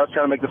Twitter, I was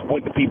trying to make this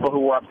point to people who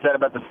were upset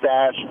about the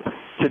stash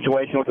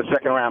situation with the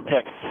second-round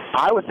pick.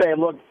 I would say,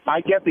 look,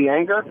 I get the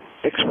anger.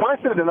 Express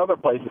it in other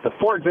places.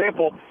 For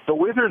example, the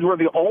Wizards were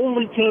the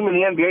only team in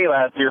the NBA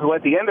last year who,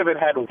 at the end of it,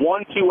 had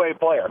one two-way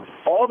player.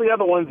 All the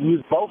other ones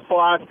used both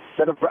slots.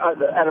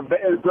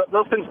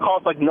 Those things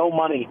cost no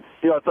money.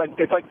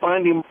 It's like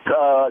finding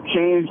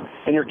change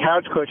in your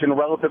couch cushion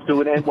relative to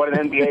what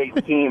an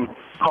NBA team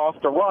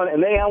costs to run,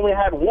 and they only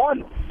had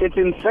one. It's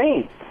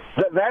insane.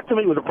 That to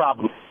me was a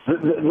problem.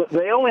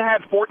 They only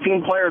had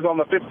 14 players on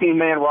the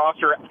 15-man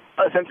roster,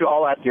 essentially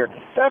all last year.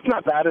 That's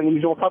not that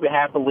unusual. Probably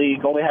half the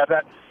league only has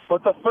that.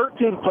 But the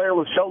 13th player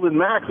was Sheldon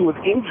Max, who was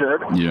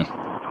injured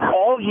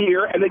all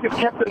year, and they just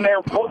kept him there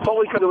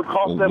solely because it would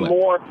cost them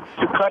more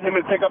to cut him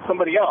and pick up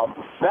somebody else.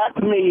 That,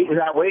 to me, is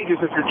outrageous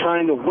if you're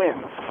trying to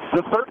win.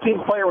 The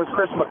 13th player was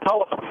Chris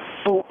McCullough,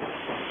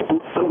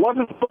 who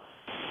wasn't...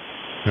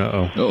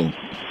 Uh-oh.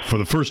 For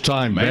the first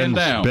time,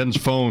 Ben's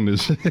phone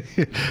is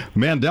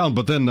man down.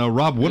 But then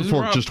Rob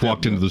Woodfork just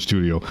walked into the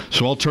studio,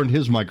 so I'll turn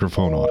his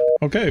microphone on.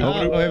 Okay.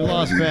 We've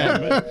lost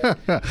Ben.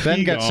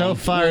 Ben got so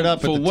fired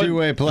up at the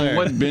two-way player.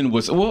 What Ben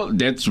was,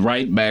 that's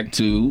right back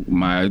to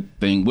my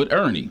thing with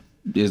Ernie.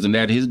 Isn't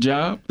that his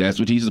job? That's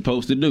what he's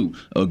supposed to do.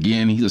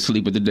 Again, he's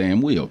asleep at the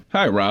damn wheel.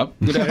 Hi, Rob.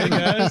 Good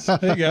afternoon.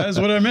 Hey, guys.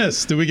 What did I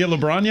miss? Did we get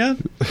LeBron yet?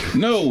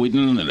 No.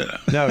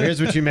 No,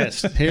 here's what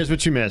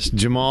you missed.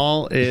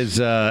 Jamal is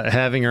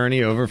having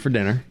Ernie over for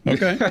dinner.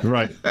 Okay.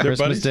 Right.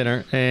 Christmas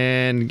dinner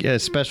and a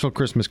special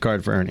Christmas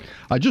card for Ernie.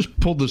 I just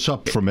pulled this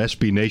up from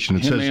SB Nation.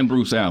 It says, and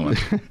Bruce Allen.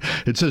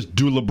 It says,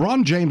 do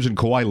LeBron James and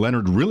Kawhi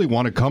Leonard really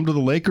want to come to the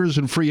Lakers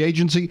in free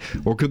agency,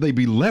 or could they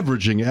be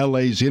leveraging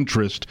LA's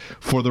interest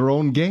for their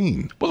own gain?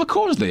 Well, of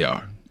course they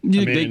are.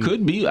 They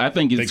could be. I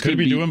think they could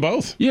be doing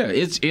both. Yeah,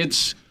 it's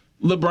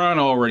LeBron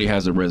already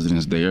has a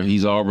residence there.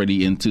 He's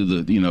already into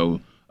the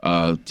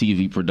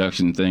TV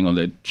production thing on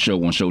that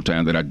show on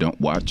Showtime that I don't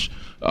watch.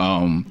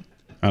 I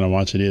don't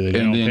watch it either. They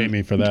don't pay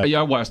me for that. Yeah,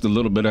 I watched a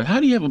little bit of. How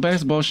do you have a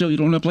basketball show? You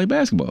don't know how to play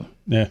basketball.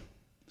 Yeah,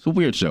 it's a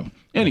weird show.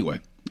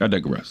 Anyway, I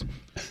digress.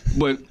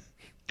 But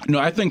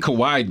I think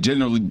Kawhi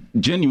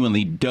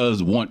genuinely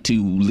does want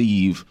to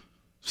leave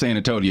San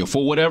Antonio.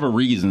 For whatever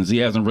reasons, he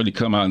hasn't really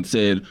come out and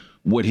said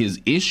what his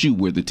issue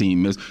with the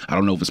team is. I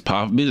don't know if it's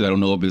Popovich. I don't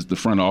know if it's the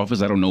front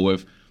office. I don't know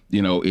if,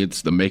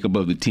 it's the makeup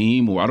of the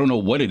team, or I don't know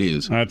what it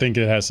is. I think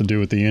it has to do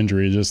with the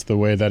injury, just the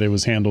way that it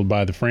was handled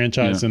by the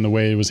franchise and the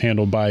way it was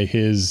handled by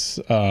his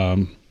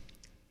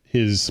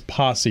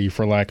posse,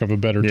 for lack of a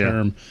better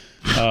term.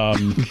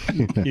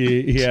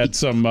 He had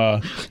some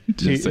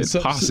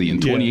posse in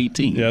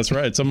 2018. Yeah, that's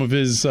right. Some of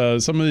his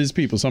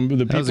people, some of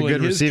the people. That was a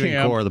good receiving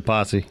core of the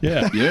posse.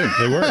 Yeah,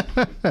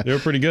 they were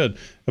pretty good.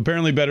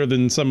 Apparently better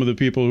than some of the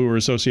people who were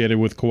associated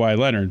with Kawhi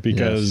Leonard,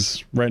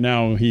 because right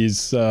now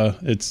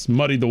it's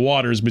muddied the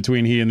waters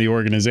between he and the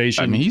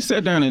organization. I mean, he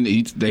sat down and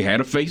they had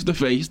a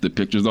face-to-face. The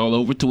pictures all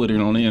over Twitter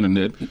and on the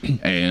internet,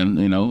 and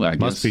I guess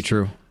must be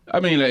true.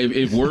 I mean,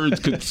 if words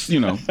could,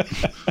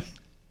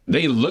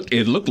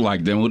 it looked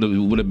like them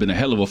would have been a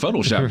hell of a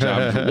Photoshop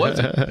job if it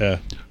wasn't. Yeah.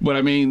 But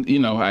I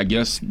mean, I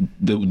guess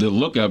the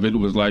look of it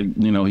was like,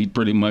 he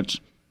pretty much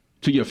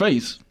to your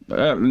face.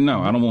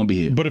 No, I don't want to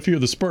be here. But if you're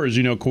the Spurs,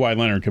 Kawhi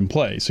Leonard can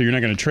play, so you're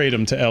not going to trade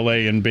him to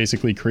LA and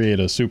basically create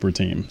a super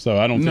team. So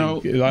I don't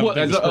think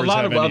a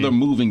lot of other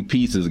moving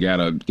pieces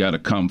gotta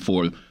come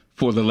for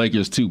the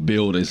Lakers to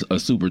build a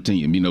super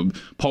team.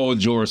 Paul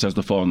George has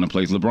to fall into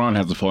place. LeBron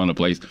has to fall into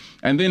place.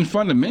 And then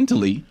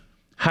fundamentally,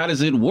 how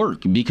does it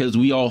work? Because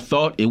we all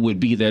thought it would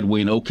be that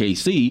way in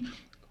OKC.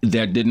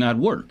 That did not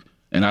work.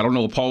 And I don't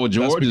know if Paul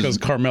George That's because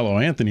Carmelo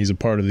Anthony's a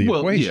part of the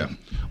equation.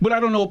 Yeah. But I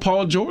don't know if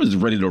Paul George is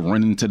ready to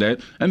run into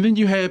that. And then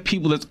you have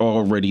people that's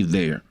already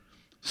there.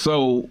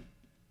 So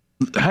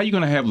how are you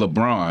going to have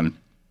LeBron?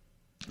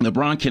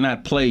 LeBron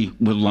cannot play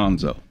with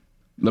Lonzo.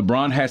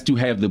 LeBron has to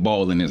have the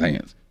ball in his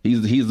hands.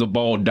 He's a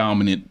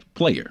ball-dominant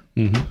player.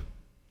 Mm-hmm.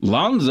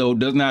 Lonzo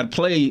does not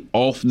play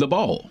off the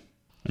ball.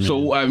 Mm-hmm.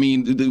 So, I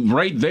mean,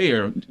 right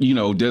there,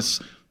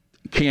 just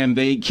can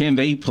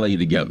they play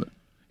together?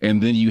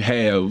 And then you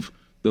have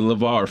the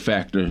LeVar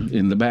factor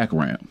in the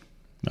background.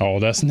 Oh,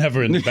 that's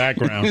never in the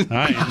background.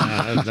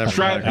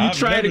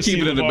 Try to keep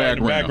it in the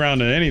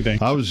background of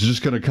anything. I was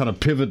just going to kind of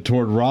pivot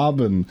toward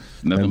Rob and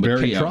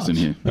Barry Trotz in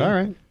here. All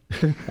right,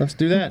 let's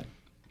do that.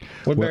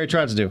 What did Barry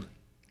Trotz do?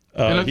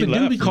 And I think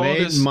he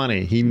made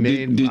money. He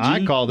made.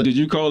 I called it. Did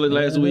you call it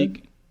last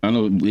week? I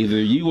know either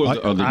you or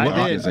the other.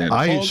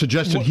 I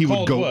suggested he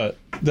would go. What?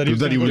 That he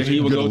was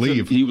going to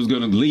leave. He was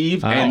going to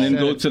leave and then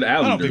go to the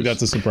Islanders. I don't think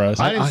that's a surprise.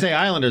 I didn't say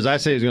Islanders. I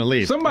say he's going to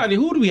leave. Somebody,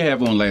 who do we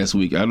have on last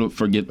week? I don't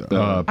forget.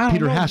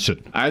 Peter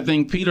Hassett. I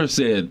think Peter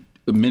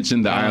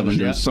mentioned the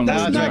Islanders somewhere.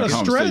 That's not a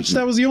stretch.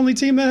 That was the only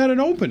team that had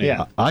an opening.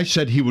 Yeah. I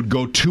said he would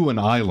go to an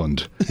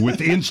island with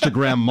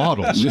Instagram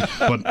models,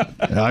 but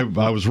I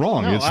was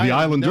wrong. It's the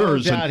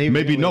Islanders and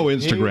maybe no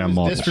Instagram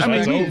models.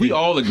 I mean, we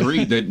all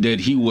agreed that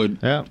he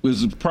would. It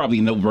was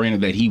probably no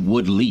brainer that he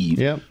would leave.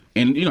 Yep.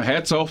 And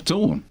hats off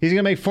to him. He's going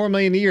to make $4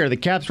 million a year. The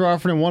Caps were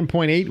offering him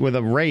 1.8 with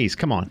a raise.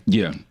 Come on.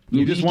 Yeah.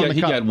 He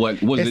got what?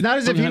 It's not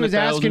as if he was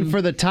asking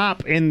for the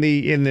top in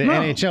the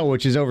NHL,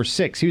 which is over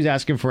 6. He was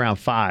asking for around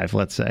 5,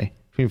 let's say,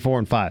 between 4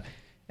 and 5.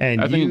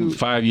 And I think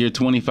 5-year,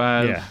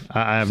 25. Yeah,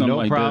 I have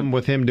no problem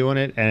with him doing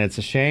it, and it's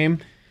a shame.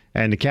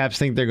 And the Caps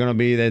think that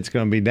it's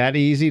going to be that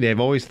easy. They've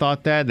always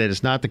thought that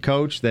it's not the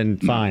coach. Then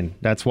fine.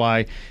 That's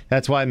why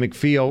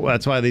McPhee.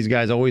 That's why these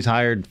guys always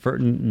hired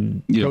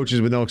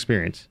coaches with no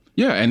experience.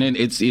 Yeah, and then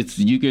it's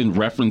you can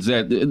reference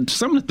that.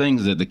 Some of the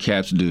things that the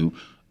Caps do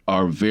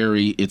are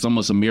it's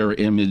almost a mirror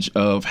image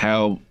of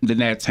how the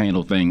Nats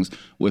handle things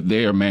with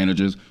their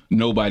managers.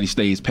 Nobody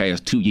stays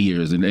past 2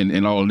 years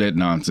and all of that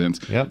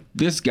nonsense. Yep.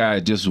 This guy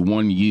just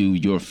won you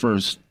your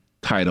first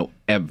title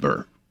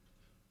ever.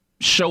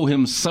 Show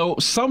him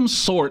some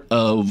sort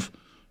of,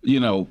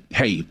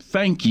 hey,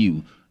 thank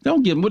you.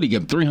 Don't give him, what do you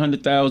give him?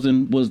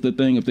 300,000 was the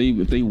thing if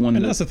they won.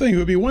 And that's the thing. It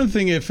would be one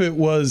thing if it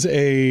was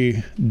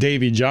a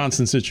Davey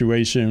Johnson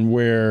situation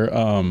where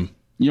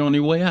you're on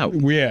your way out.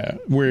 Yeah,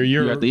 where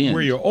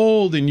you're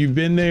old and you've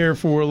been there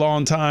for a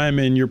long time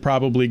and you're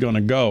probably going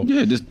to go.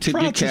 Yeah, just tip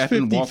your cap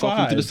and walk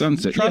off into the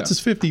sunset. Trotz is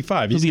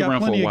 55. He's got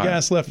plenty of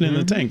gas left in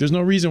the tank. There's no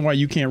reason why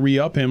you can't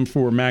re-up him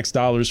for max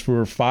dollars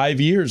for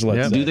 5 years,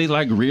 let's say. Do they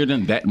like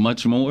Reardon that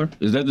much more?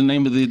 Is that the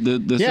name of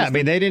the Yeah, I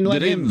mean, they didn't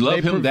let him. Did they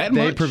love him that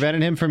much? They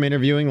prevented him from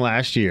interviewing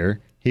last year.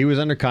 He was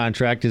under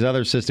contract. His other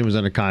assistant was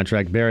under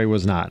contract. Barry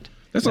was not.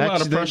 That's a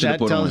lot of pressure to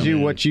put on him. That tells you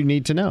what you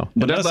need to know.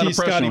 But unless he's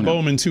Scotty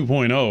Bowman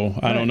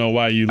 2.0, I don't know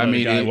why you let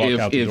a guy walk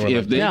out the door.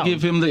 If they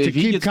give him to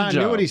keep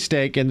continuity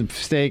stake and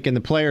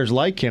the players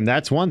like him,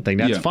 that's one thing.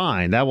 That's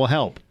fine. That will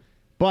help.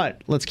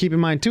 But let's keep in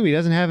mind too, he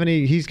doesn't have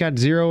any. He's got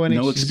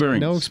no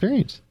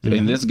experience.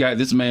 And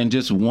this man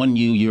just won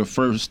you your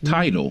first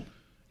title.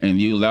 And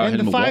you allow him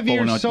to walk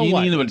on out. You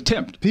need an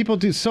attempt. People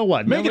do, so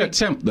what? Make an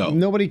attempt, though.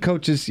 Nobody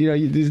coaches,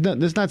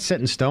 there's not set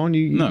in stone,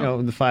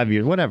 the 5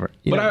 years, whatever.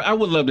 But I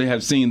would love to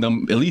have seen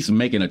them at least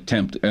make an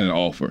attempt and an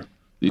offer.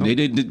 They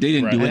didn't do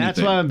anything. And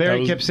that's why when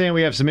Barry kept saying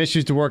we have some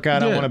issues to work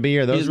out, I want to be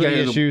here. Those were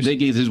the issues. They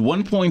gave his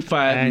 1.5 and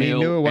mil. And he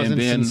knew it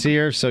wasn't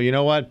sincere, so you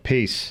know what?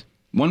 Peace.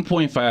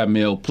 1.5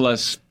 mil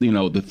plus,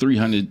 the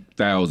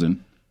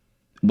 300,000.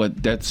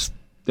 But that's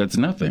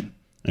nothing.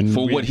 And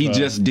for what he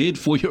just did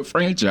for your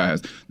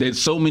franchise that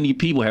so many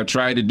people have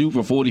tried to do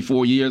for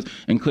 44 years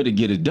and couldn't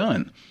get it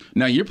done.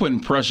 Now, you're putting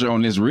pressure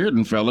on this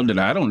Reardon fella that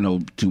I don't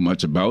know too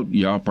much about.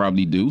 Y'all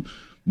probably do.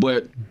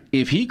 But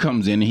if he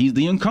comes in and he's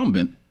the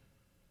incumbent,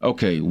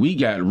 okay, we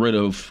got rid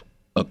of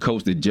a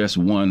coach that just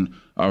won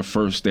our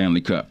first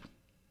Stanley Cup.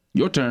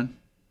 Your turn.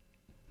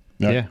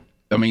 Yeah.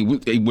 I mean,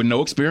 with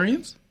no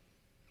experience?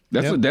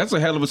 That's a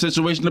hell of a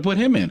situation to put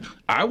him in.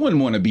 I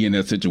wouldn't want to be in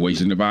that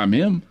situation if I'm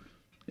him.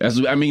 That's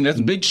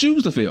big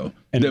shoes to fill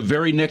the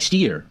very next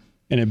year.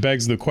 And it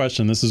begs the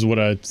question. This is what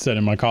I said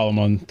in my column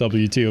on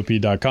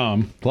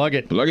WTOP.com. Plug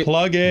it.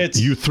 Plug it.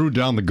 You threw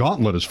down the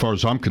gauntlet as far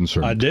as I'm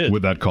concerned. I did.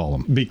 With that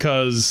column.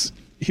 Because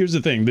here's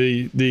the thing.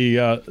 The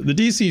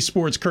DC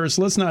sports curse,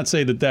 let's not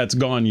say that that's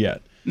gone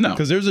yet. No.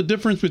 Because there's a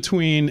difference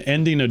between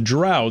ending a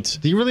drought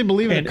Do you really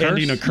believe in and a curse?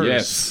 ending a curse.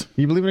 Yes.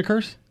 You believe in a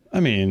curse? I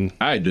mean,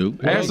 I do.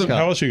 how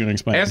else are you going to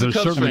explain it? As a There's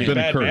Cubs certainly fan, been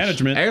a Bad curse.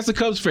 management. as a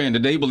Cubs fan,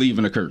 did they believe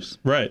in a curse?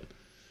 Right.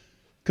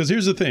 Because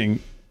here's the thing.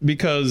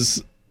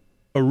 Because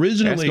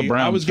originally Ask a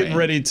Browns I was getting fan.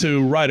 ready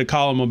to write a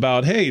column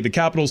about, hey, the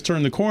Capitals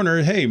turned the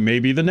corner. Hey,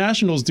 maybe the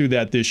Nationals do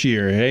that this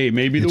year. Hey,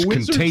 maybe It's the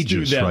Wizards do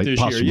contagious, that right? this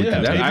Possibly year. Yeah,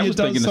 contagious. I maybe was it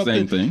does thinking the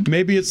same something. thing.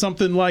 Maybe it's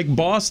something like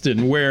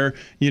Boston, where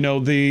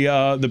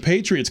the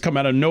Patriots come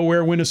out of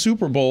nowhere, win a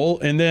Super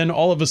Bowl, and then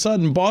all of a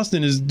sudden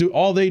Boston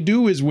all they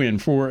do is win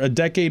for a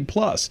decade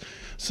plus.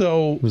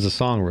 So It was a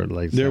song word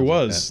like there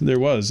was, and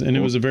it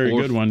was a very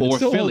good one. It Or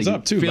still Philly, holds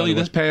up too. by Philly the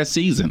way. this past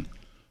season.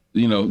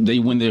 They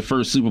win their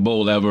first Super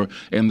Bowl ever,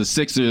 and the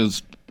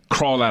Sixers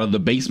crawl out of the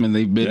basement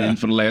they've been in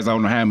for the last I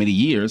don't know how many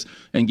years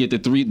and get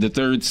the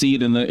third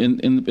seed in the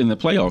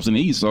playoffs in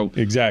the East. So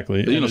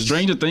Exactly.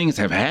 stranger things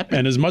have happened.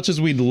 And as much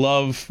as we'd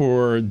love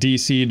for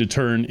DC to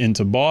turn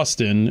into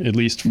Boston, at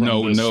least from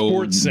the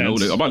sports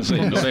sense, I'm about to say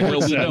no, the hell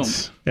we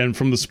don't. and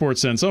from the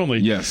sports sense only,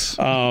 Yes.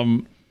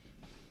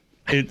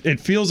 it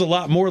feels a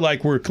lot more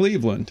like we're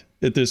Cleveland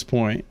at this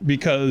point,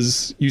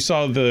 because you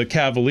saw the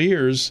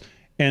Cavaliers,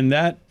 and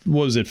that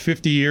was a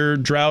 50-year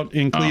drought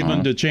in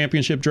Cleveland, a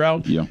championship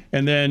drought. Yeah.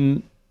 And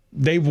then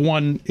they've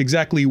won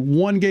exactly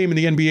one game in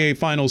the NBA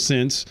Finals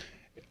since.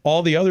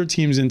 All the other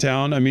teams in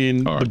town, I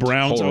mean, the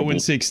Browns horrible.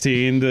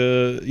 0-16,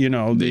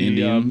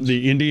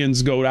 the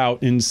Indians go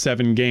out in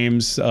 7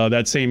 games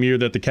that same year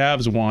that the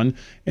Cavs won,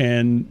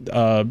 and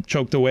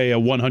choked away a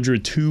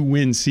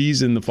 102-win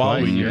season the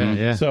following year.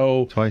 Yeah.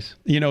 So Twice.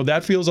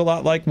 That feels a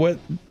lot like what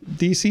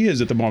DC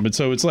is at the moment.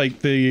 So it's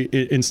like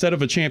instead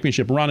of a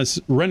championship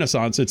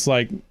renaissance, it's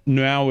like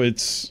now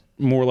it's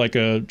more like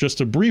just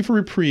a brief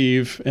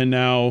reprieve, and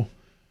now,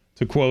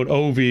 to quote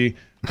Ovi,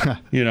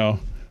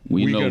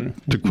 we know.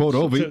 To quote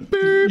Ovi,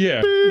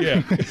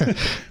 yeah.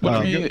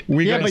 But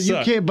you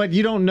can't. But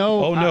you don't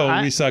know. Oh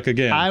no, we suck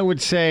again. I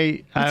would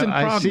say It's in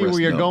I see progress,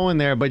 where you're though. going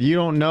there, but you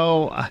don't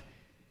know.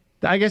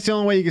 I guess the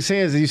only way you can say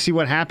is you see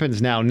what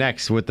happens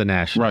next with the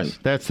Nationals. Right.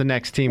 That's the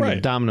next team, the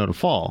Right. domino to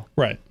fall.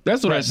 Right.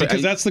 That's what I say.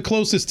 Because that's the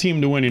closest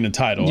team to winning a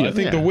title. Yeah. I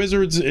think Yeah. the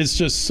Wizards is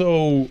just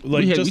so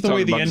We just the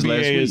way talked the about this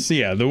last NBA is. week.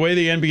 Yeah, the way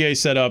the NBA is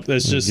set up,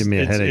 it's just give me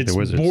a headache, it's the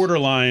Wizards.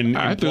 borderline.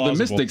 I threw the implausible.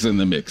 Mystics in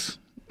the mix.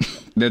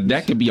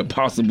 that could be a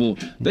possible.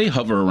 They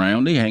hover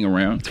around. They hang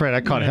around. That's right. I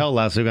caught hell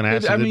last week when I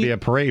asked I if there'd mean- be a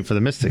parade for the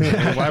Mystics.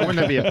 Why wouldn't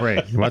there be a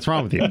parade? What's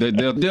wrong with you?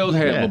 They'll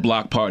have Yeah. a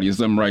block party or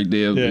something right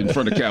there in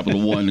front of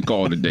Capital One and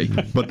call it a day.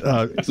 but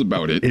That's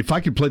about it. if I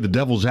could play the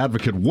devil's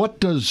advocate, what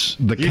does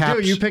the You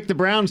Caps? do. You picked the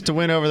Browns to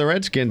win over the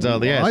Redskins. Oh,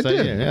 yeah. I so,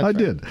 did. yeah, I that's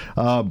did.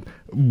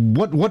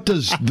 What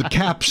does the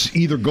Caps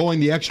either going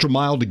the extra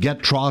mile to get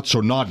Trotz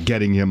or not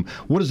getting him?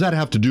 What does that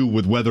have to do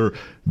with whether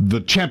the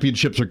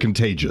championships are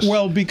contagious?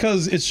 Well,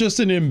 because it's just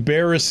an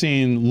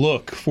embarrassing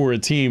look for a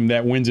team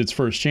that wins its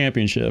first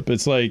championship.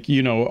 It's like,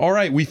 all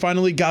right, we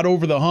finally got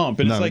over the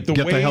hump, and No, it's like the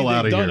get way the hell they've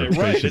outta done here, it,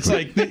 right?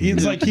 basically.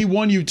 It's like he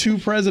won you 2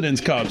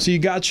 President's Cups, he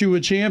got you a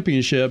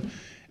championship,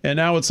 and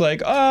now it's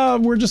like,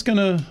 we're just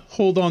gonna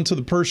hold on to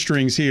the purse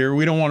strings here.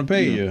 We don't want to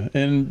pay you,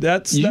 and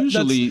that's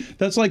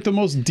like the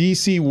most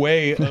DC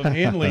way of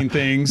handling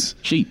things.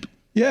 Cheap.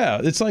 Yeah,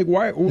 it's like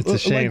why? It's a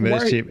shame,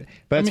 but it's cheap.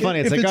 But it's funny.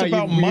 It's if like, it's all right,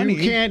 about money.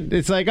 you can't.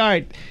 It's like, all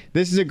right,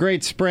 this is a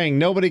great spring.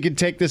 Nobody can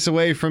take this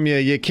away from you.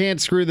 You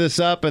can't screw this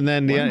up, and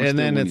then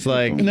it's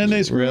like, And then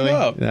they screw really? it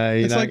up.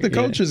 It's like the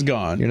coach is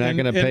gone. You're not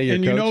going to pay your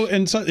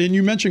coach. And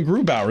you mentioned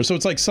Grubauer, so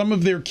it's like some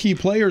of their key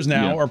players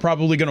now are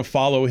probably going to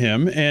follow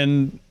him.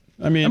 And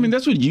I mean,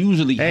 that's what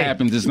usually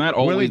happens. It's not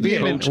always the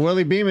coach.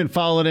 Willie Beeman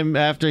followed him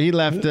after he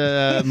left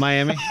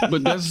Miami.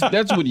 But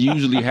that's what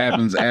usually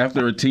happens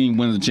after a team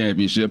wins a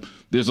championship.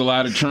 There's a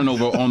lot of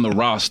turnover on the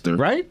roster.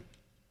 Right?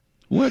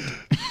 What?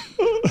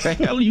 The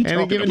hell are you talking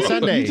Any given about?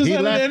 Sunday. you just He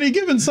had left- an Any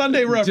Given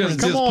Sunday reference. Just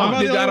Come on, popped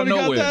am I it the out only of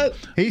one who got nowhere.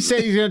 that? He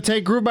said he's going to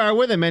take Grubauer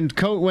with him, and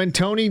when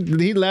Tony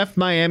he left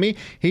Miami,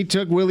 he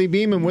took Willie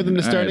Beeman with him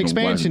to start an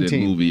expansion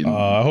team. Movie in,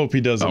 I hope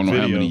he does I a don't know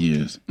video. how many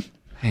years.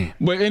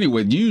 But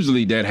anyway,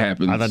 usually that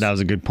happens. I thought that was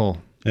a good pull.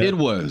 It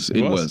was.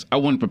 I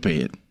wasn't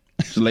prepared.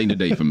 It's late in the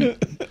day for me.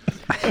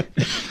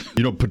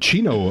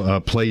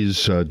 Pacino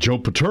plays Joe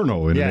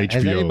Paterno in an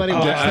Has HBO. anybody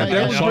watched that that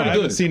yet? was I pretty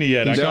haven't good. seen it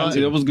yet. I got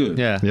to. That was good.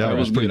 Yeah. Yeah, that it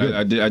was was pretty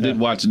good. good. I did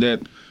watch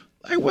that.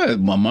 like what, a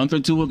month or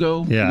two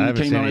ago? Yeah, I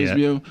haven't came seen out it on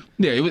HBO.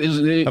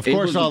 Yeah, of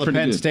course, was all the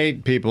Penn good.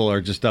 State people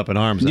are just up in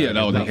arms. Yeah,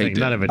 no, they hate that.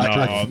 None of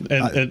it.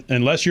 And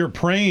unless you're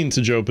praying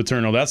to Joe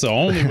Paterno, that's the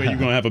only way you're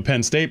going to have a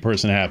Penn State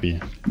person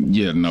happy.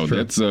 Yeah, no,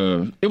 that's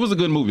it was a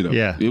good movie though.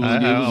 Yeah,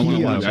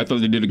 I thought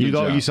they did a good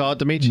job. You saw it,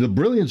 Dimitri? The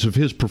brilliance of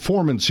his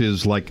performance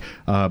is like,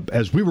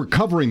 as we were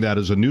covering that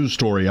as a news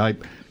story, I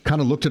kind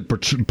of looked at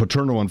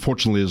Paterno,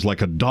 unfortunately, as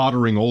like a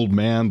doddering old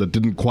man that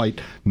didn't quite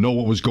know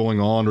what was going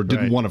on or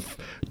didn't want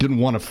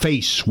to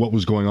face what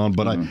was going on.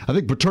 But I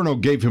think Paterno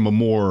gave him a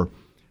more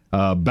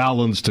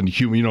balanced and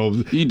human. You know,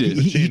 he did.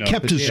 He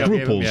kept his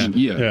scruples.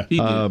 He did.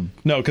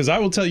 No, because I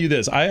will tell you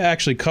this: I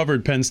actually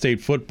covered Penn State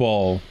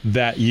football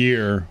that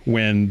year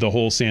when the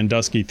whole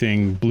Sandusky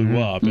thing blew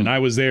up, and I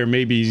was there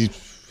maybe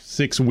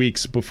 6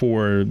 weeks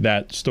before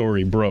that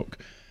story broke,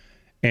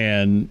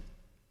 and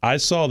I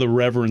saw the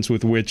reverence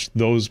with which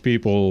those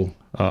people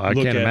I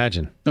can't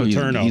imagine.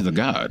 Paterno. He's a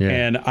god. Yeah.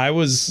 And I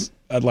was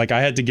like,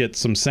 I had to get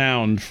some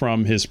sound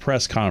from his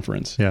press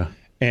conference. Yeah.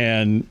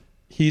 And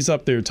he's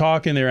up there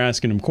talking, they're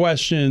asking him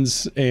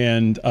questions,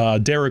 and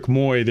Derek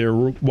Moy, their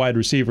wide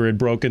receiver, had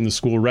broken the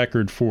school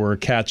record for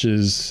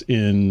catches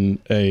in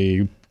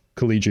a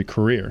collegiate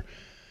career.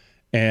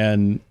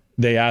 And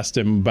they asked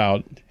him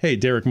about, hey,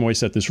 Derek Moy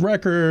set this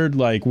record.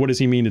 Like, what does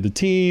he mean to the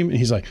team? And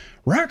he's like,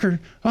 record?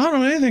 I don't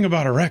know anything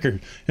about a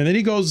record. And then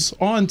he goes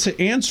on to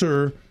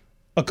answer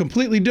a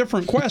completely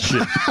different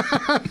question,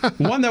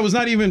 one that was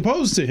not even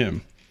posed to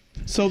him.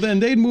 So then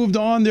they'd moved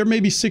on. They're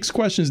maybe 6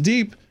 questions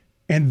deep.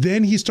 And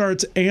then he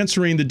starts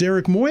answering the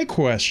Derek Moy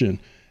question.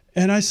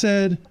 And I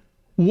said,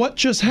 what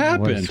just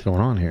happened? What's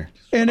going on here?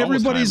 And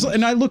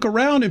and I look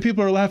around and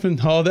people are laughing.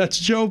 Oh, that's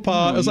Joe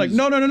Pa. I was like,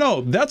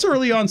 no. That's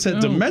early onset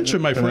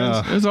dementia, my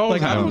friends. It's all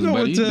like, I don't know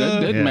what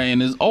that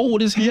man is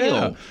old as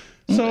hell.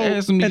 Yeah. So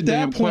at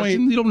that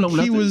point, you don't know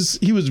he was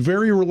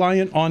very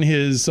reliant on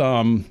his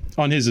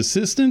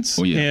assistants,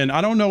 and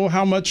I don't know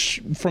how much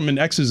from an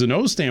X's and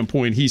O's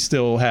standpoint he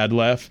still had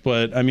left.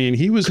 But I mean,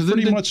 he was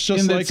pretty much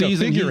just like a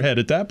figurehead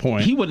at that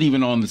point. He wasn't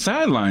even on the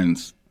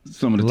sidelines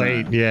some of the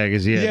late, time.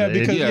 because he had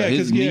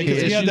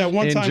that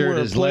one time where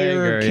a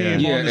player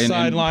came on the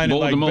sideline and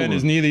like bent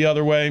his knee the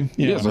other way.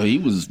 Yeah, so he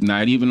was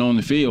not even on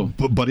the field.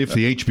 But if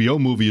the HBO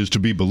movie is to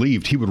be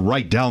believed, he would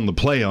write down the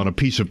play on a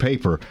piece of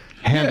paper,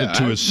 hand it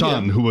to his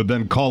son, who would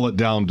then call it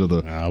down to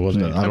the. I don't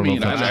know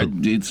if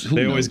that's true.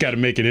 They always got to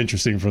make it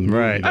interesting for the movie.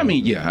 Right. I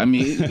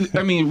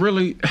mean,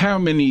 really, how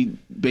many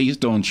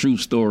based on true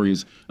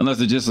stories,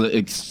 unless it's just an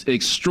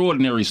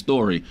extraordinary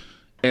story,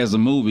 as a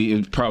movie,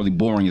 it's probably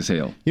boring as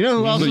hell. You know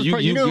who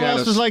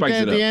else was like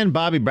that at the end?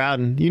 Bobby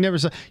Bowden.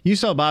 You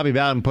saw Bobby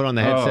Bowden put on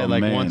the headset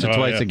once or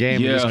twice a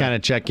game and just kind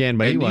of check in,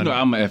 but he wasn't.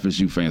 I'm an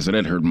FSU fan, so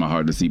that hurt my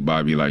heart to see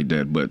Bobby like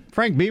that. But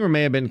Frank Beamer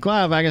may have been.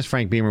 I guess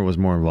Frank Beamer was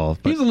more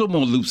involved. But he's a little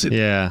more lucid.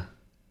 Yeah.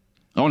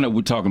 I don't know.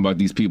 We're talking about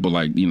these people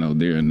like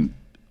they're in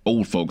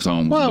old folks'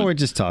 homes. Well, we're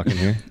just talking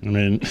here. I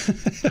mean,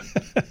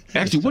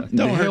 actually, what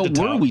the hell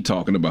were we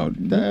talking about?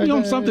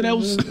 Something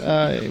else.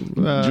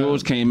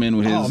 George came in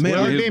with his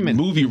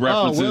movie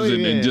references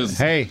and just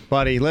hey,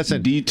 buddy,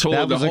 listen.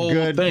 Detoured the whole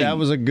thing. That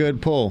was a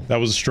good pull.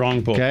 That was a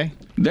strong pull. Okay.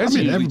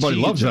 Everybody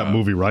loves that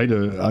movie, right?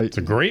 It's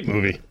a great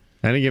movie.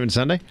 Any given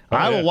Sunday,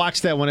 I will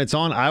watch that when it's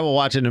on. I will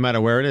watch it no matter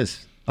where it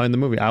is. In the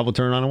movie, I will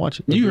turn it on and watch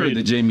it. You heard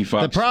the Jamie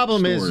Foxx. The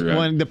problem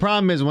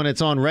is when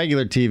it's on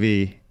regular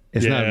TV.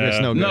 It's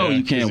no good. No,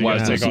 you can't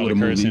watch that sort of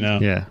movie.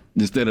 Yeah.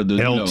 Instead of the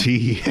LT.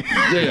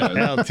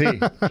 LT.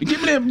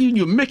 Give me that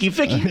you Mickey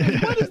Vicky.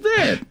 What is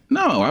that?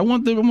 No, I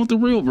want the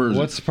real version.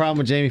 What's the problem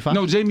with Jamie Foxx?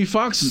 No, Jamie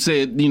Foxx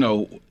said,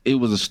 it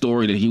was a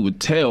story that he would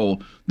tell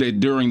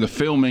that during the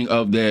filming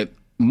of that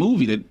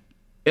movie that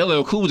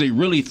LL Cool J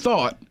really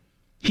thought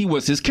he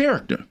was his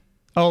character.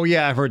 Oh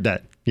yeah, I've heard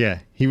that. Yeah,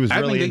 he was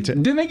really into.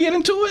 Didn't they get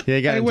into it? Yeah,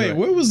 he got into it.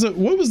 What was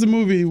the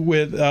movie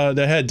with that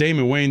had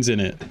Damon Wayans in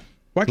it?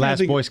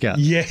 Last Boy Scout.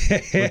 Yeah.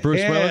 With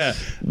Bruce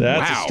Willis?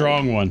 That's a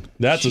strong one.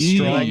 That's a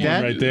strong one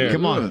right there.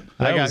 Come on.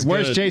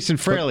 Where's Jason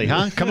Fraley,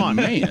 huh? Come on,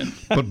 man.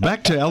 But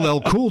back to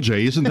LL Cool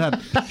J, isn't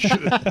that...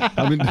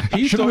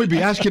 shouldn't we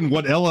be asking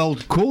what LL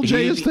Cool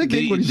J is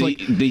thinking?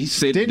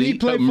 Didn't he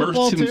play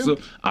football too?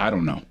 I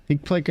don't know. He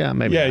played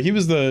maybe. Yeah, he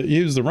was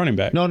the running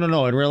back. No.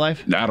 In real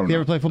life? I don't know. You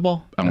ever play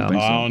football? I don't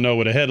think so. I don't know.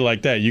 With a head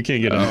like that, you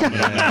can't get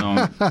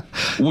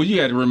it. Well, you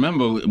got to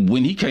remember,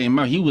 when he came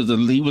out, he was a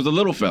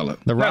little fella.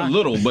 Not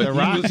little,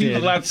 but he was a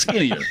lot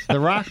skinnier. The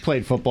Rock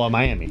played football in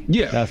Miami.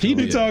 Yeah. He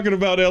be talking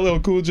about LL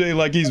Cool J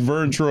like he's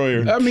Vern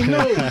Troyer. I mean,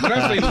 no. When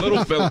I say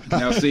little fella,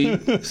 now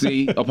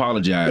see,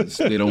 apologize.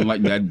 They don't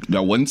like that.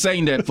 I wasn't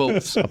saying that,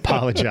 folks.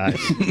 Apologize.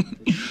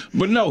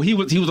 But no, he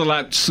was a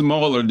lot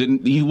smaller.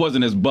 He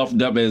wasn't as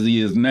buffed up as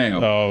he is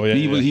now. Oh yeah.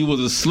 He was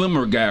a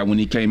slimmer guy when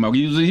he came out.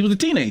 He was a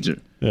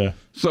teenager. Yeah.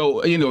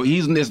 So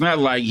it's not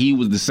like he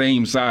was the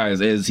same size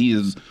as he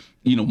is.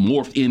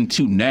 Morphed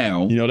into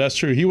now. That's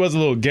true. He was a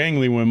little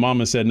gangly when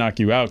Mama Said Knock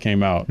You Out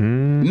came out.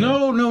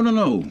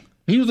 No.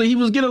 He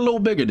was getting a little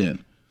bigger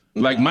then.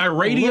 Like My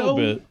Radio. A little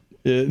bit.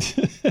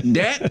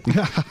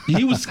 That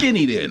he was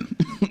skinny then.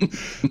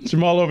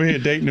 Jamal over here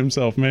dating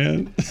himself,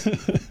 man.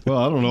 Well,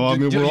 I don't know. I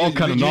mean, we're all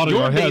kind of nodding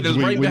our heads.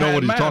 We know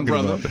what he's talking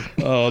about.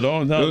 Oh,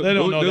 they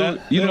don't know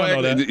that. You don't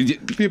know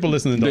that. People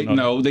listening don't know.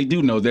 No, they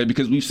do know that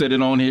because we've said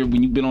it on here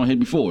when you've been on here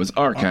before. It's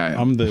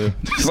archived.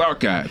 It's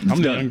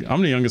archived.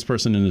 I'm the youngest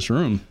person in this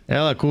room.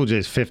 LL Cool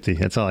J's 50.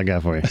 That's all I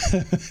got for you.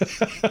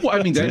 Well,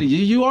 I mean,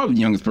 you are the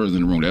youngest person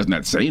in the room. That's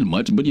not saying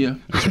much, but yeah.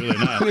 It's really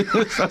not.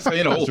 It's not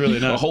saying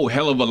a whole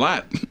hell of a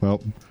lot.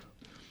 Well,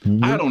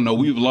 I don't know.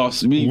 We've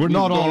lost. We've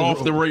gone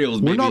off the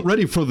rails. We're not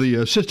ready for the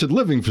assisted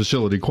living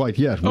facility quite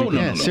yet. No.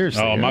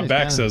 Seriously. Oh, my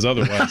back says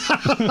otherwise.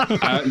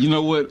 You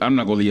know what? I'm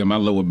not going to leave. My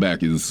lower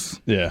back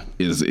is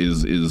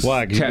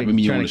why? Tapping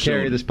me on the shoulder. Trying to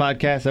carry this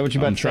podcast? Is that what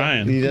you're about to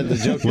trying.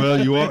 Say? Well,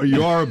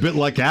 you are a bit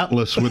like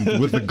Atlas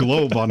with the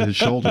globe on his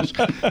shoulders.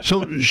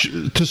 So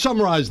to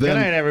summarize, then.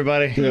 Good night,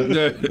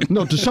 everybody.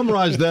 No, to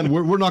summarize, then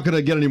we're not going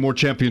to get any more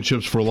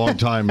championships for a long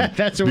time.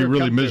 That's be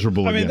really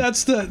miserable. I mean,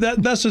 again.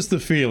 that's just the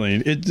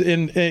feeling.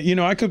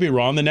 I could be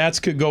wrong. The Nats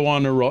could go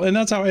on a roll, and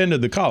that's how I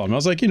ended the column. I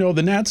was like,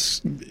 the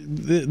Nats,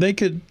 they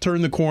could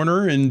turn the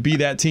corner and be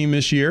that team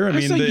this year. I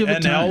mean, the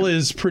NL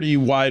is pretty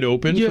wide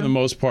open for the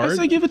most part. I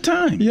say give it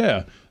time.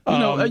 Yeah.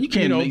 You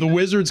can't. The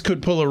Wizards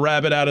could pull a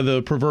rabbit out of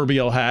the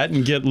proverbial hat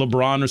and get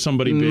LeBron or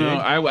somebody big. No,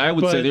 I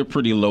would say they're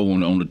pretty low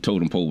on the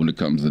totem pole when it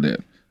comes to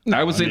that.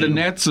 I would say the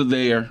Nats are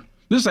there.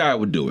 This is how I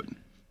would do it.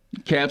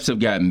 Caps have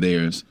gotten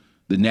theirs.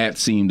 The Nats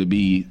seem to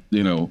be,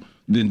 the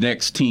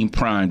next team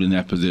primed in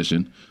that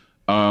position.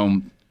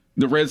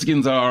 The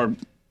Redskins are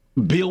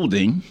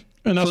building.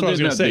 And that's what I was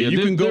going to say.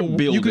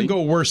 You can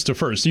go worst to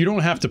first. You don't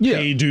have to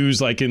pay dues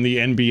like in the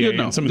NBA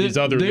and some of these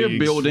other leagues. They're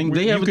building.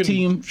 They have a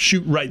team.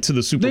 Shoot right to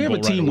the Super Bowl. They have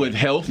a team with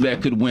health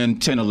that could win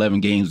 10,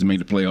 11 games to make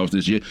the playoffs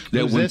this year.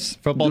 This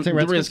football team?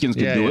 The Redskins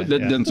could do it. That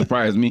doesn't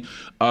surprise me.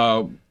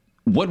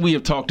 What we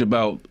have talked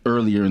about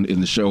earlier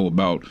in the show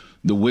about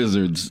the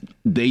Wizards,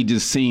 they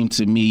just seem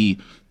to me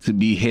to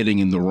be heading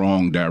in the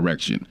wrong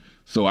direction.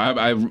 So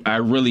I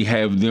really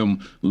have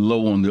them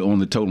low on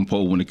the totem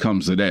pole when it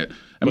comes to that.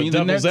 But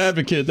devil's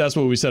advocate, that's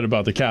what we said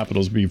about the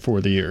Capitals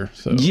before the year.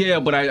 So. Yeah,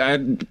 but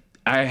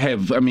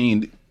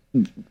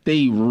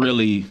they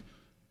really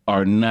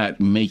are not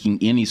making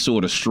any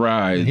sort of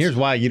strides. And here's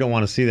why you don't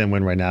want to see them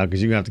win right now,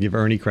 because you're going to have to give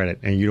Ernie credit,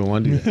 and you don't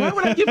want to do that. Why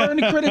would I give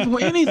Ernie credit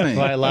for anything? That's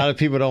why a lot of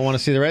people don't want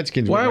to see the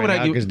Redskins win right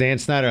now, because Dan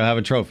Snyder will have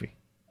a trophy.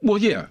 Well,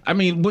 yeah. I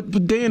mean, but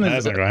Dan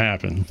That's not going to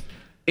happen.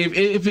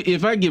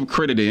 If I give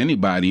credit to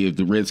anybody, if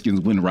the Redskins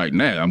win right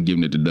now, I'm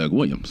giving it to Doug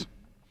Williams.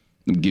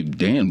 I'm giving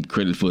Dan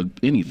credit for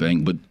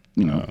anything, but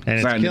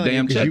sign the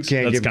damn checks. You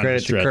can't give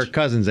credit to Kirk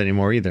Cousins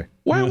anymore either.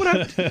 Why would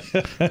I?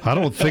 I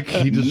don't think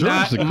he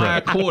deserves the credit.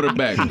 Not my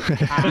quarterback.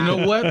 You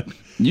know what?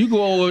 You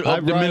go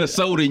up to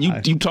Minnesota and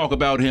you talk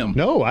about him.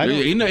 No, I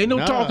don't. Ain't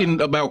no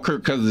talking about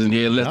Kirk Cousins in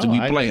here unless we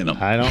playing him.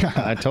 I don't.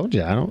 I told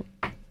you, I don't.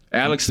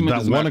 Alex Smith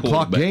that is my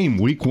 1:00 game,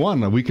 week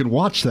 1. We can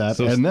watch that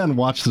and then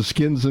watch the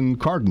Skins and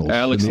Cardinals.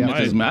 Alex Smith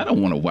is I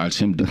don't want to watch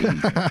him do it.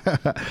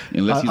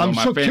 Unless he's on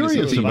my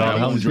fantasy team. About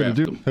how he's going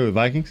to do. Who,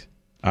 Vikings?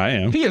 I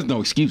am. He has no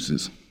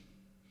excuses.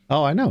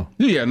 Oh, I know.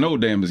 He got no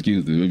damn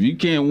excuses. If you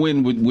can't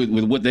win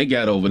with what they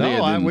got over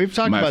there, then we've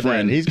talked about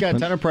that. He's got a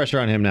ton of pressure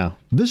on him now.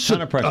 This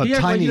ton of pressure.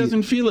 He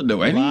doesn't feel it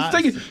though, and he's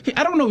taking.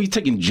 I don't know. He's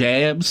taking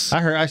jabs.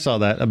 I saw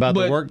that about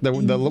the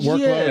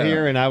workload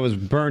here, and I was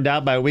burned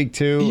out by week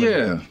 2.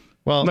 Yeah.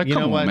 Well, like,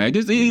 come on, man.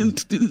 Just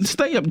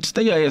stay your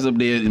ass up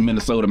there in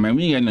Minnesota, man.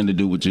 We ain't got nothing to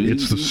do with you.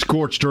 It's the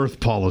scorched earth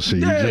policy.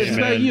 Yeah,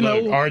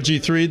 look,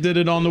 RG3 did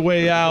it on the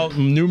way out.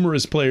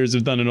 Numerous players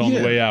have done it on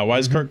the way out. Why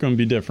is Kirk going to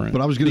be different?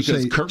 But I was going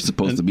to say Kirk's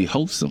supposed to be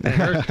wholesome.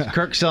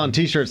 Kirk's selling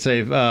T-shirts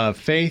say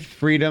faith,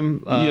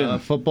 freedom,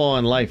 football,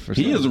 and life. Or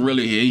he is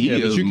really he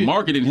is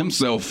marketing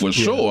himself for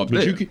sure.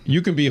 But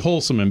you can be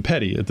wholesome and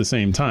petty at the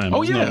same time.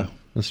 Oh yeah.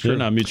 That's true. They're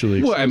not mutually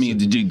exclusive. Well, I mean,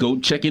 did you go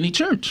check any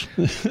church?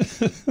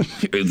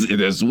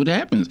 That's what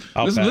happens.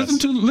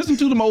 Listen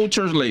to them old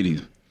church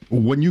ladies.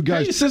 When you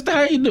guys, hey sister,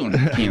 how you doing?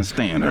 I can't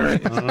stand her.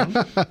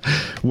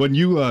 When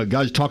you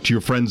guys talk to your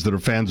friends that are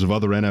fans of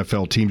other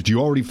NFL teams, do you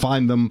already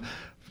find them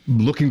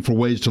looking for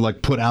ways to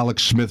put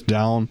Alex Smith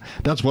down?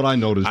 That's what I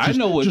noticed.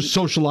 Just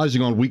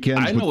socializing on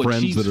weekends with friends. I know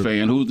a Chiefs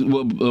fan who,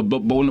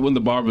 one of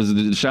the barbers at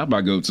the shop I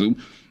go to,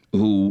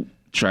 who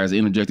tries to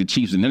interject the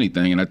Chiefs in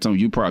anything, and I tell you,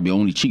 you're probably the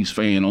only Chiefs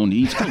fan on the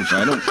East Coast.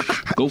 I don't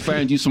go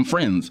find you some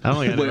friends.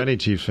 I don't know any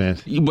Chiefs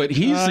fans. But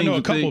he I know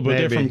a couple, but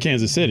they're from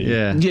Kansas City.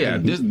 Yeah.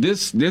 This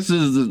is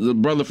the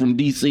brother from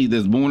D.C.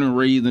 that's born and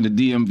raised in the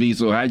DMV.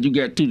 So how you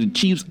got to the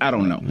Chiefs? I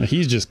don't know.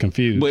 He's just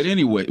confused. But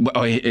anyway,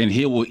 and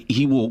he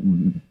will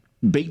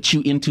bait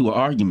you into an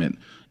argument,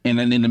 and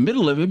then in the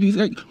middle of it, he's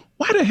like,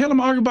 why the hell am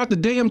I arguing about the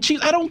damn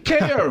Chiefs? I don't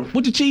care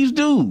what the Chiefs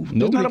do. It's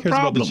not a cares problem.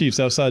 About the Chiefs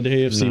outside the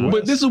AFC West.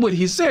 But this is what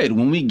he said.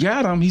 When we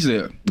got him, he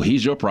said, well,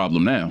 he's your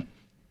problem now.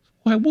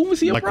 Well, when was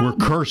he a problem? Like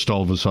we're cursed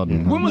all of a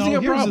sudden. When was he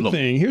a problem?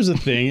 Here's the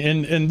thing.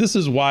 And this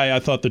is why I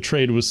thought the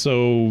trade was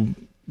so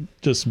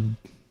just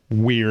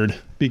weird.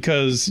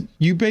 Because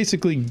you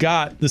basically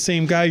got the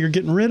same guy you're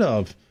getting rid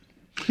of.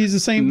 He's the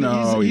same.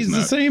 No, he's the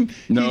not. same.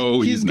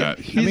 No, he's not.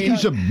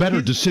 He's a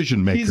better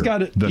decision maker. He's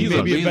got than he's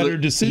maybe a better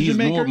decision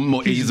maker.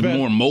 He's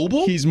more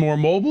mobile. He's more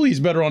mobile. He's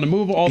better on the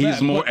move. All that.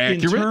 He's more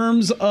accurate. In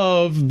terms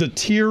of the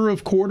tier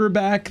of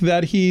quarterback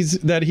that he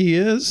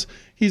is,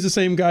 he's the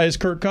same guy as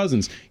Kirk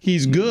Cousins.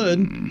 He's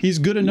good. He's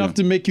good enough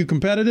to make you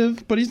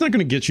competitive, but he's not going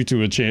to get you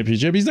to a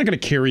championship. He's not going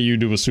to carry you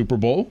to a Super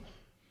Bowl.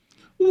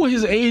 Well,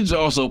 his age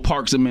also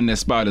parks him in that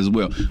spot as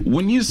well.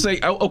 When you say,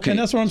 okay. And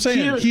that's what I'm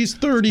saying. He's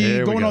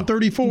 30, going on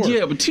 34.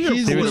 Yeah, but tier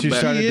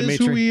quarterback. He is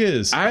who he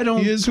is.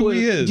 He is who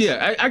he is.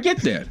 Yeah, I get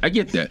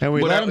that. And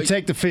we let him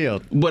take the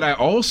field. But I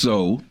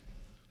also...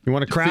 You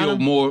want to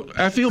crown him?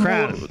 I feel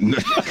crown more...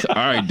 All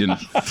right,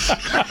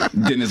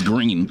 Dennis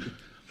Green.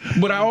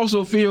 But I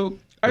also feel...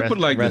 I put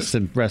it like this.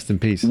 Rest in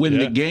peace. When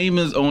the game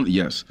is on...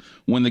 Yes.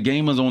 When the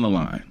game is on the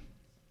line,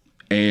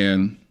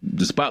 and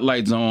the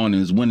spotlight's on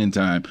and it's winning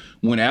time,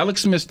 when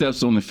Alex Smith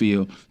steps on the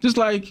field, just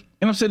like,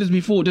 and I've said this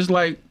before, just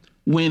like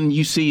when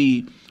you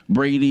see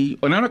Brady,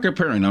 and I'm not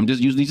comparing, I'm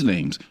just using these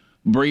names,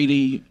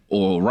 Brady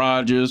or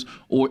Rodgers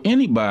or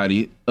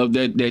anybody of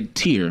that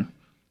tier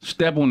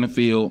step on the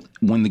field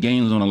when the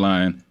game's on the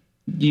line,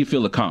 you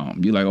feel a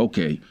calm. You're like,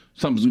 okay,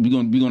 we're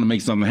going to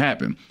make something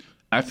happen.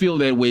 I feel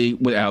that way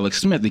with Alex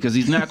Smith because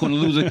he's not going to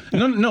lose it.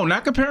 No,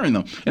 not comparing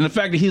them. And the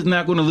fact that he's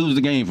not going to lose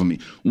the game for me.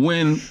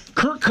 When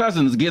Kirk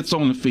Cousins gets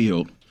on the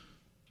field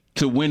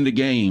to win the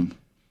game,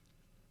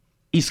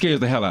 he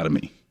scares the hell out of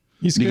me.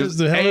 He scares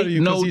the hell out of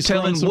you because he's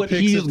telling what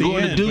he's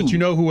going to do. But you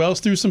know who else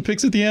threw some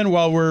picks at the end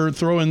while we're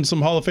throwing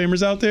some Hall of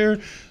Famers out there?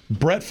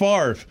 Brett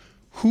Favre.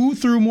 Who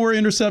threw more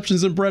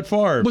interceptions than Brett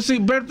Favre? Well, see,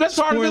 that's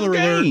part of this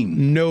game. Alert,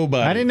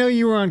 nobody. I didn't know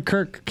you were on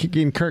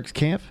Kirk's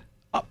camp.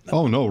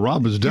 Oh no,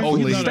 Rob is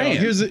definitely.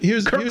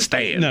 Here's Kirk's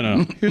stand.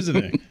 No. Here's the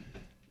thing.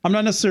 I'm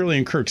not necessarily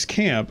in Kirk's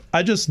camp.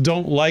 I just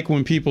don't like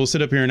when people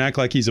sit up here and act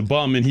like he's a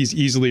bum and he's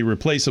easily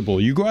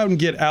replaceable. You go out and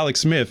get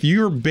Alex Smith,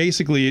 you're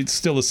basically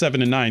still a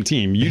 7-9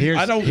 team.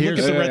 I don't look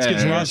at the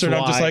Redskins roster and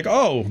I'm just like,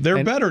 oh,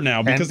 they're better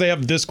now because they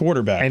have this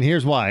quarterback. And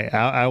here's why.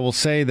 I will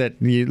say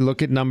that you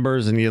look at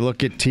numbers and you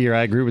look at tier.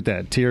 I agree with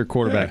that. Tier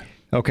quarterback.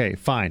 Yeah. Okay,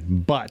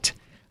 fine. But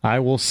I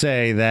will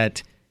say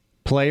that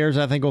players,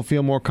 I think, will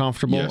feel more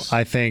comfortable. Yes.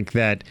 I think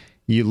that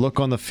you look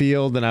on the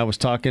field, and I was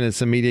talking to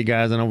some media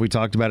guys. I know we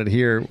talked about it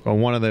here.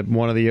 One of the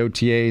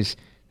OTAs,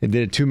 they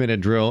did a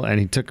 2-minute drill, and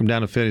he took them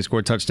down the field. He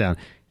scored a touchdown.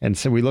 And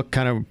so we looked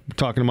kind of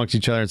talking amongst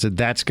each other and said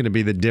that's going to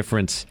be the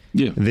difference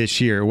this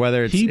year.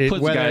 Whether it's he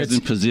puts guys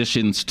in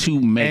positions to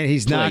make and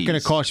he's plays. Not going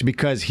to cost you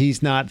because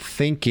he's not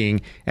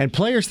thinking. And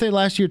players say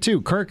last year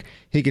too. Kirk,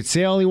 he could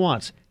say all he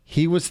wants.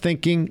 He was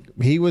thinking,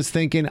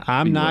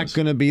 I'm not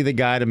going to be the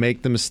guy to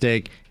make the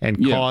mistake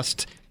and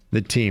cost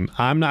the team.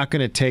 I'm not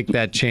going to take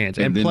that chance.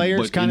 And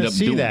players kind of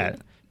see that.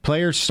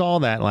 Players saw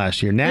that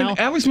last year. Now, and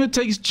Alex Smith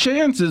takes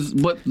chances,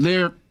 but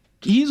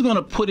he's going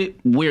to put it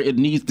where it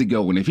needs to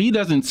go. And if he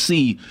doesn't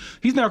see,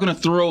 he's not going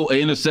to throw an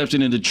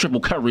interception into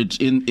triple coverage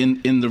in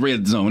the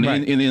red zone,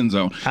 in the end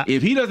zone.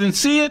 If he doesn't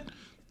see it,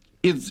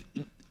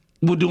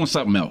 we're doing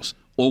something else.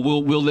 Or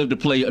we'll live to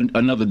play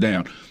another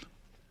down.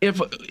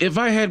 If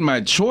I had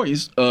my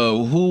choice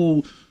of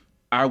who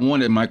I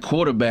wanted my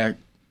quarterback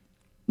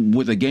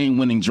with a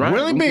game-winning drive,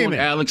 I'm going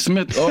Alex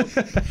Smith. Oh,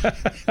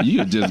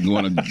 you're just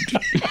going to.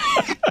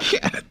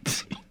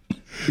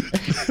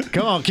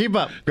 Come on, keep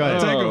up. Go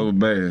ahead. Oh,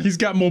 man. He's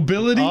got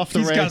mobility.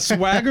 He's got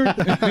swagger.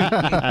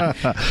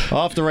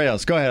 Off the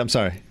rails. Go ahead. I'm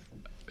sorry.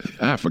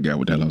 I forgot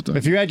what that was talking.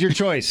 If you had your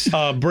choice.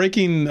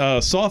 Breaking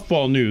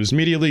softball news.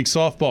 Media League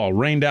softball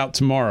rained out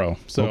tomorrow.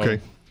 So.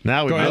 Okay.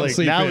 Now we've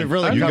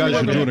really. You guys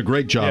are doing a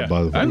great job,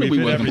 by the way. I knew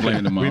we wasn't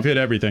playing tomorrow. We've hit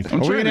everything. Are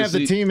we going to have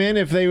the team in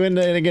if they win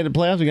and get the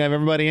playoffs? We're going to have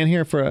everybody in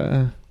here for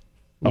a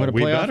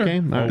playoff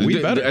game? Right. We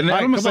better. All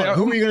right, come on.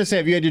 Who are you going to say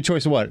if you had your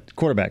choice of what?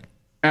 Quarterback?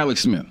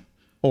 Alex Smith.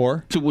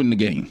 Or? To win the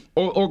game.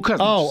 Or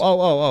Cousins.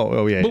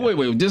 Oh, yeah. But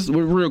wait, just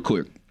real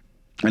quick.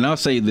 And I'll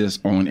say this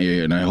on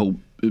air, and I hope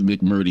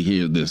McMurdy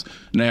hears this.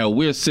 Now,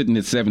 we're sitting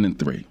at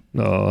 7-3.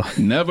 Oh.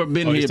 Never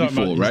been here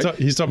before, right?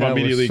 He's talking about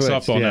Media League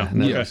softball now.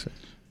 Yes.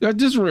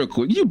 Just real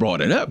quick, you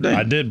brought it up.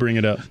 I did bring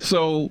it up.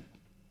 So,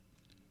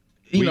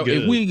 if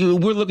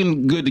we're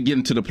looking good to get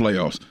into the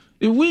playoffs.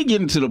 If we get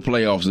into the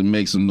playoffs and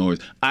make some noise,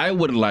 I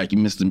would like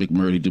Mr.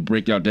 McMurdy to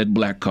break out that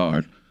black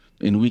card,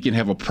 and we can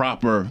have a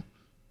proper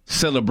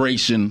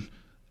celebration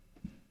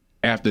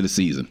after the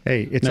season.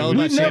 Hey, it's all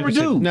about never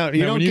do. No,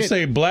 you don't. When you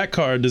say black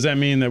card, does that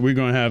mean that we're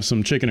going to have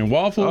some chicken and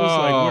waffles?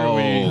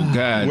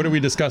 God! What are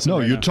we discussing? No,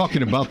 right you're now?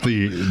 talking about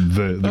the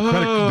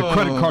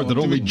credit card that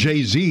only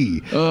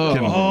Jay-Z can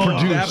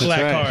produce. That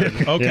black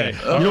card. Okay.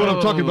 You know what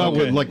I'm talking about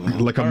with like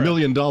 $1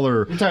 million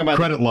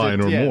credit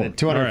line or more.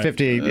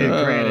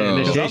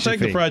 $250,000 I'll take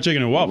the fried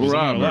chicken and waffles.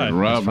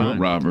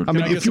 Robert. I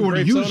mean, if you were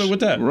to use with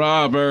that,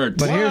 Robert.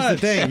 But here's the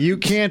thing: you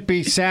can't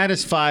be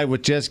satisfied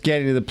with just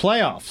getting to the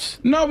playoffs.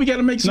 No, we got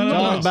to make some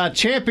talking about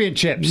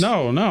championships.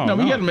 No. We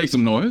got to make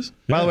some noise.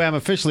 By the way, I'm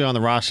officially on the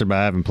roster, but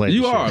I haven't played.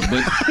 You this are,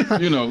 year.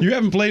 but You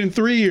haven't played in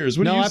 3 years.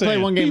 What are you saying? I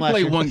played one game last year.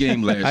 He played one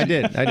game last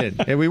year. I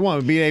did. And we won.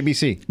 We beat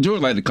ABC.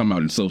 George liked to come out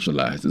and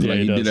socialize. It's like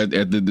he did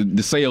at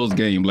the sales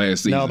game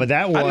last season. No, but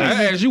that was.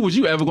 I asked you, was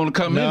you ever going to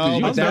come in? No,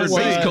 You but was that third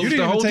base was. coach You the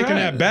didn't whole even take time.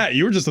 an at-bat.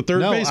 You were just a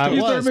third base coach.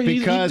 I was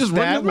because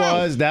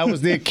just that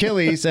was the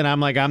Achilles, and I'm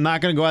like, I'm not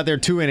going to go out there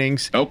 2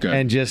 innings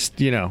and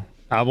just,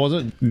 I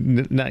wasn't,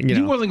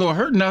 You wasn't going to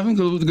hurt nothing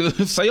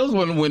because sales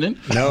wasn't winning.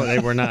 No, they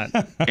were not.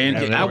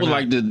 And I would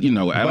like to,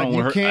 I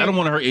don't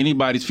want to hurt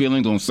anybody's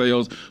feelings on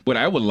sales, but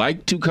I would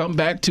like to come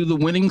back to the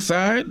winning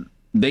side.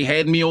 They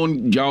had me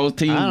on y'all's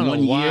team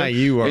 1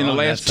 year. In the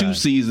last 2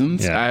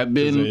 seasons, I've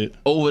been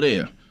over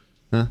there.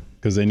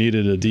 Because they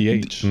needed a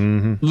DH.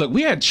 Mm-hmm. Look,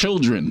 we had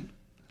children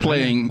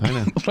playing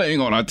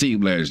on our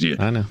team last year.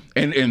 I know.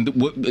 And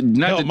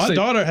my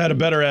daughter had a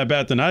better at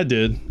bat than I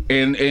did.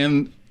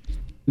 And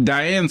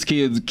Diane's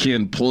kids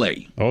can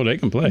play. Oh, they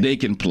can play. They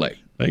can play.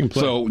 They can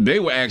play. So they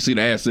were actually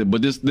the asset,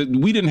 but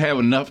we didn't have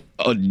enough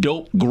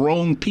adult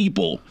grown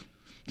people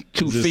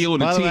to field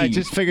the By the team. way, I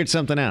just figured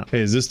something out. Hey,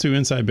 is this too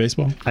inside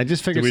baseball? I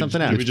just figured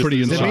something out. It's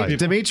pretty inside.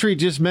 Dimitri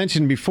just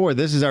mentioned before,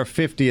 this is our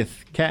 50th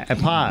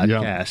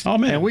podcast. Oh,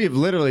 man. And we have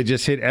literally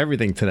just hit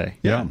everything today.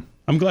 Yeah.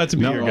 I'm glad to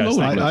be here, guys.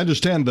 I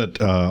understand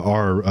that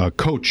our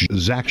coach,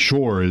 Zach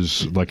Shore,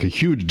 is like a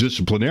huge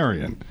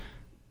disciplinarian.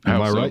 Am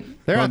I right?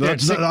 They're out there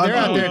at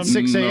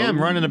 6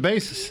 a.m. running the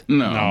bases.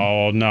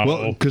 No.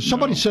 Well, because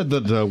somebody said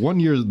that 1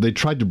 year they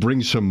tried to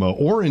bring some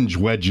orange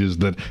wedges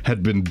that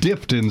had been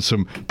dipped in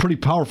some pretty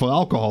powerful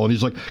alcohol, and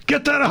he's like,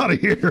 "Get that out of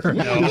here!"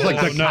 It's like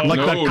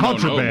that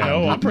contraband.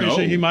 No, I'm pretty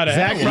sure he might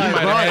have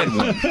had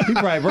one. He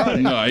probably brought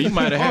it. No, he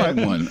might have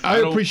had one. I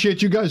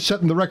appreciate you guys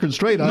setting the record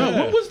straight.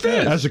 What was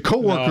that? As a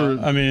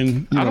coworker, I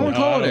mean, I don't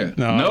recall that.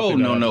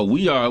 No.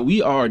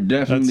 We are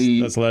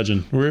definitely that's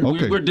legend.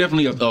 We're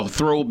definitely a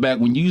throwback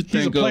when you think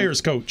he's a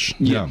player's coach.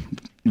 Yeah.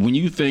 When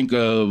you think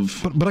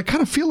of, but I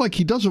kind of feel like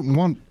he doesn't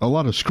want a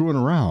lot of screwing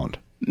around.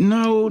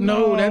 No,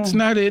 that's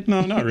not it.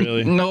 No, not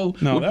really. No,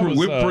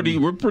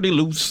 we're pretty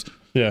loose.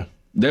 Yeah.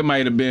 That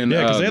might have been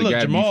because they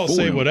let Jamal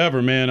say him.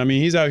 Whatever, man. I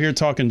mean, he's out here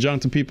talking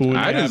junk to people. When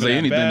I didn't say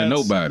anything to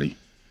nobody.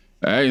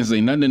 I didn't say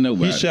nothing to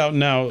nobody. He's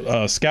shouting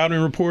out scouting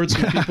reports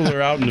when people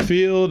are out in the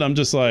field. I'm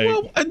just like,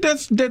 well,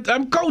 that's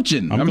I'm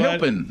coaching. I'm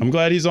helping. I'm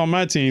glad he's on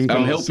my team.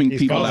 I'm helping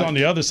people out. On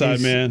the other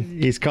side, man.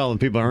 He's calling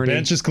people earning.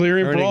 Bench is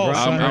clearing balls.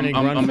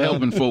 I'm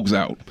helping folks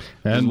out.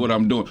 That's what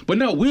I'm doing. But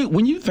no,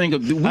 when you think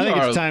of, I think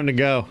it's time to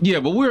go. Yeah,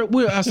 but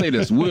we're. I say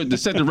this. We're to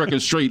set the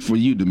record straight for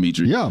you,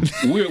 Dimitri. Yeah,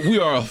 we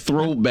are a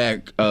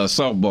throwback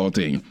softball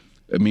team.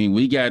 I mean,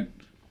 we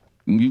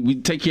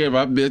take care of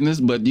our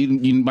business, but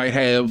you might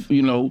have,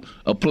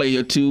 a player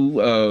or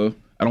two.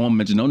 I don't want to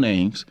mention no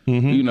names.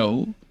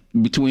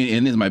 Between,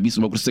 and this might be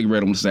smoking a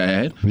cigarette on the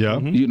side. Yeah.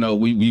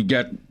 We've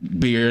got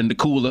beer in the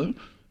cooler.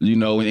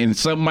 And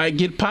some might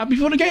get popped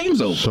before the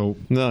game's over. So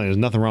no, there's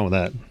nothing wrong with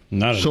that.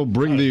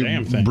 Bring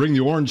the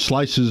orange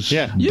slices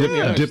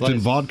dipped in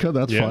vodka.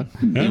 That's fine.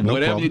 Yeah, no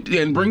problem.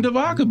 And bring the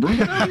vodka. Bring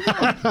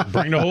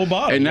the whole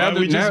bottle. And now,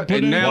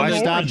 why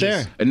stop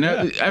there? And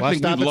now I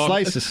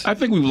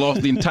think we've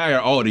lost the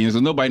entire audience,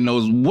 and nobody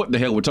knows what the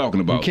hell we're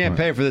talking about. You can't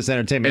pay for this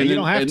entertainment. You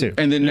don't have to.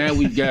 And then now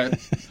we've got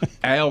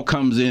Al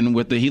comes in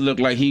with he looked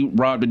like he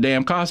robbed a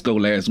damn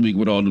Costco last week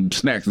with all the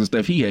snacks and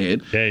stuff he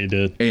had. Yeah, he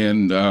did.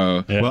 And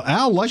well,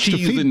 Al likes to feed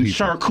cheese and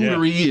people.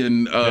 charcuterie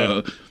and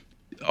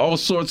all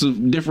sorts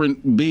of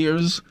different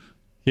beers.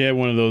 He had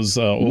one of those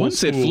one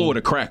said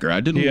Florida Cracker. I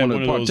didn't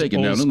want to partake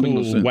in that.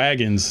 Old school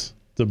wagons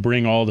to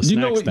bring all the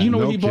snacks down. You know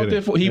what he bought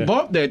that for? He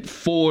bought that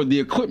for the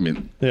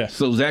equipment. Yeah.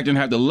 So Zach didn't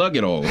have to lug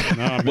it all.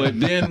 But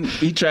then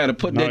he tried to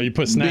put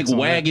big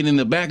wagon in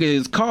the back of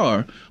his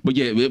car. But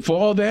for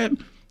all that,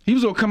 he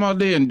was going to come out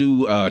there and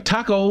do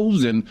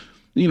tacos and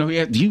you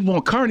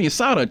want carne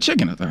asada,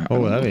 chicken at the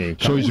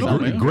house. So he's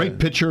a great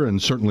pitcher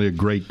and certainly a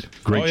great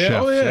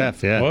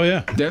chef. Oh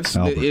yeah. That's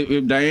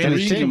if Diane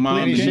and your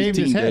mom, he shaved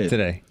his head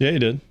today. Yeah, he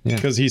did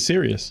because he's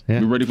serious.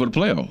 We're ready for the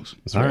playoffs.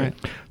 That's all right.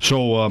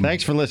 So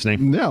thanks for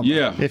listening.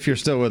 Yeah. If you're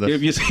still with us,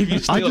 if you're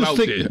still out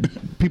there.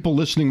 People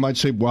listening might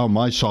say, "Wow,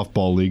 my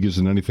softball league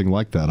isn't anything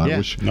like that." I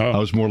wish I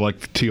was more like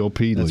the TOP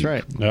league. That's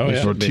right.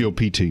 Or TOP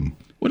team.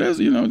 Well, that's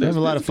we have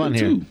a lot of fun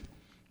here. Too.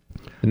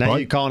 And now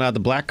you're calling out the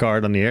black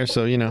card on the air,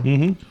 so Hey,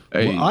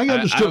 well, I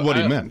understood what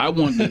he meant.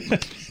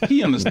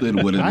 He understood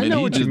what it meant. I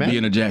know what just you meant.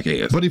 being a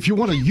jackass. But if you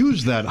want to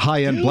use that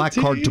high-end black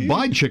card to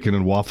buy chicken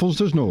and waffles,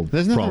 there's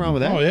nothing wrong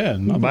with that. Oh yeah,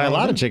 buy a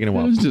lot of chicken and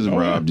waffles. It's just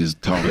Rob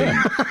just talking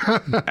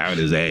out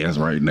his ass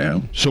right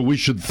now. So we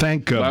should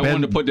thank. I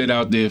wanted to put that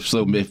out there,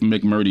 so if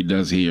McMurdy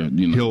does hear,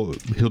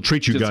 he'll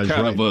treat you guys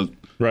right.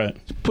 Right.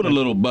 Put a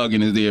little bug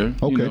in his ear.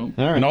 Okay. All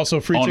right. And also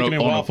free chicken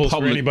and waffles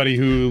for anybody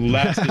who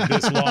lasted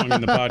this long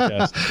in the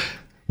podcast.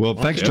 Well,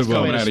 thanks to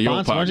coming out of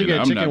your pocket. Why don't you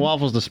get chicken and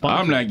waffles to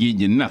sponsor? I'm not getting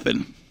you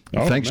nothing.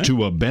 Thanks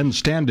to Ben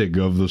Standig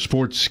of the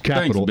Sports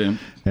Capital.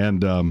 Thanks,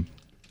 Ben. And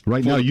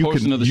right now you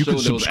can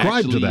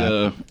subscribe to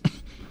that.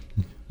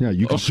 Yeah,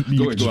 you can.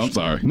 Go ahead. I'm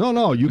sorry.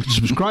 No, you can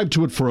subscribe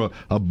to it for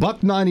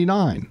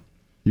 $1.99.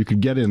 you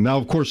could get in. Now,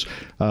 of course,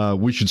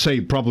 we should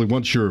say probably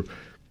once you're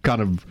kind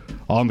of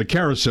on the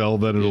carousel,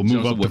 then it'll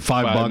move up to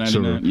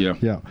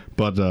 $5. Yeah.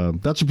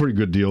 But that's a pretty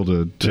good deal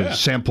to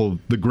sample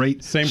the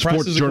great same sports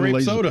price as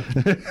journalism. a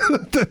grape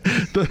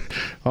soda.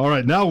 All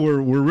right, now we're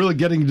really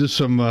getting to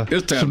some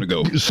it's time to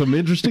go. Some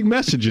interesting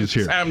messages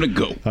here. Time to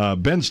go.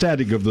 Ben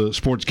Standig of the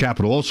Sports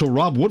Capital. Also,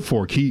 Rob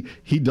Woodfork.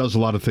 He does a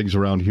lot of things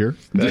around here.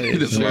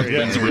 This is a lot of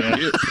things around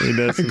here. He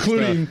does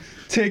including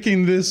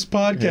taking this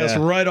podcast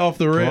right off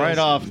the rails. Right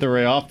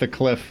off the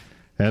cliff.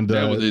 And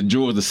that was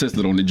George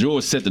assisted on it.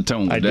 George set the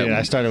tone with I did. One.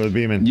 I started with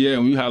Beeman. Yeah,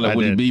 we highlighted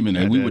what Beeman,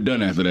 and we were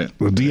done after that.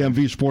 The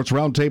DMV Sports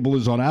Roundtable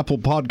is on Apple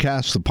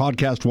Podcasts, the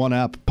Podcast One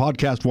app,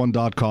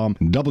 podcast1.com,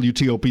 and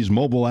WTOP's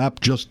mobile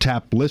app. Just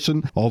tap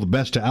listen. All the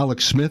best to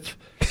Alex Smith,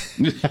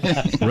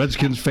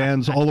 Redskins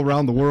fans all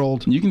around the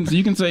world. You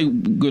can say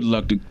good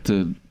luck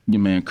to your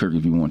man Kirk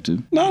if you want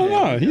to.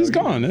 No, he's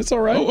gone. It's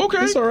all right. Oh,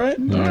 okay. It's all right.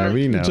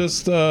 We know.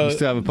 Just you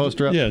still have a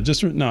poster up? Yeah,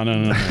 just no.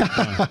 No,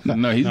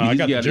 he's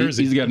got the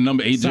jersey. He's got a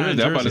number 8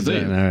 jersey. I'm about to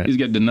say. He's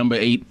got the number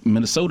 8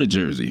 Minnesota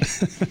jersey.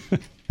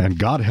 And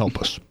God help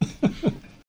us.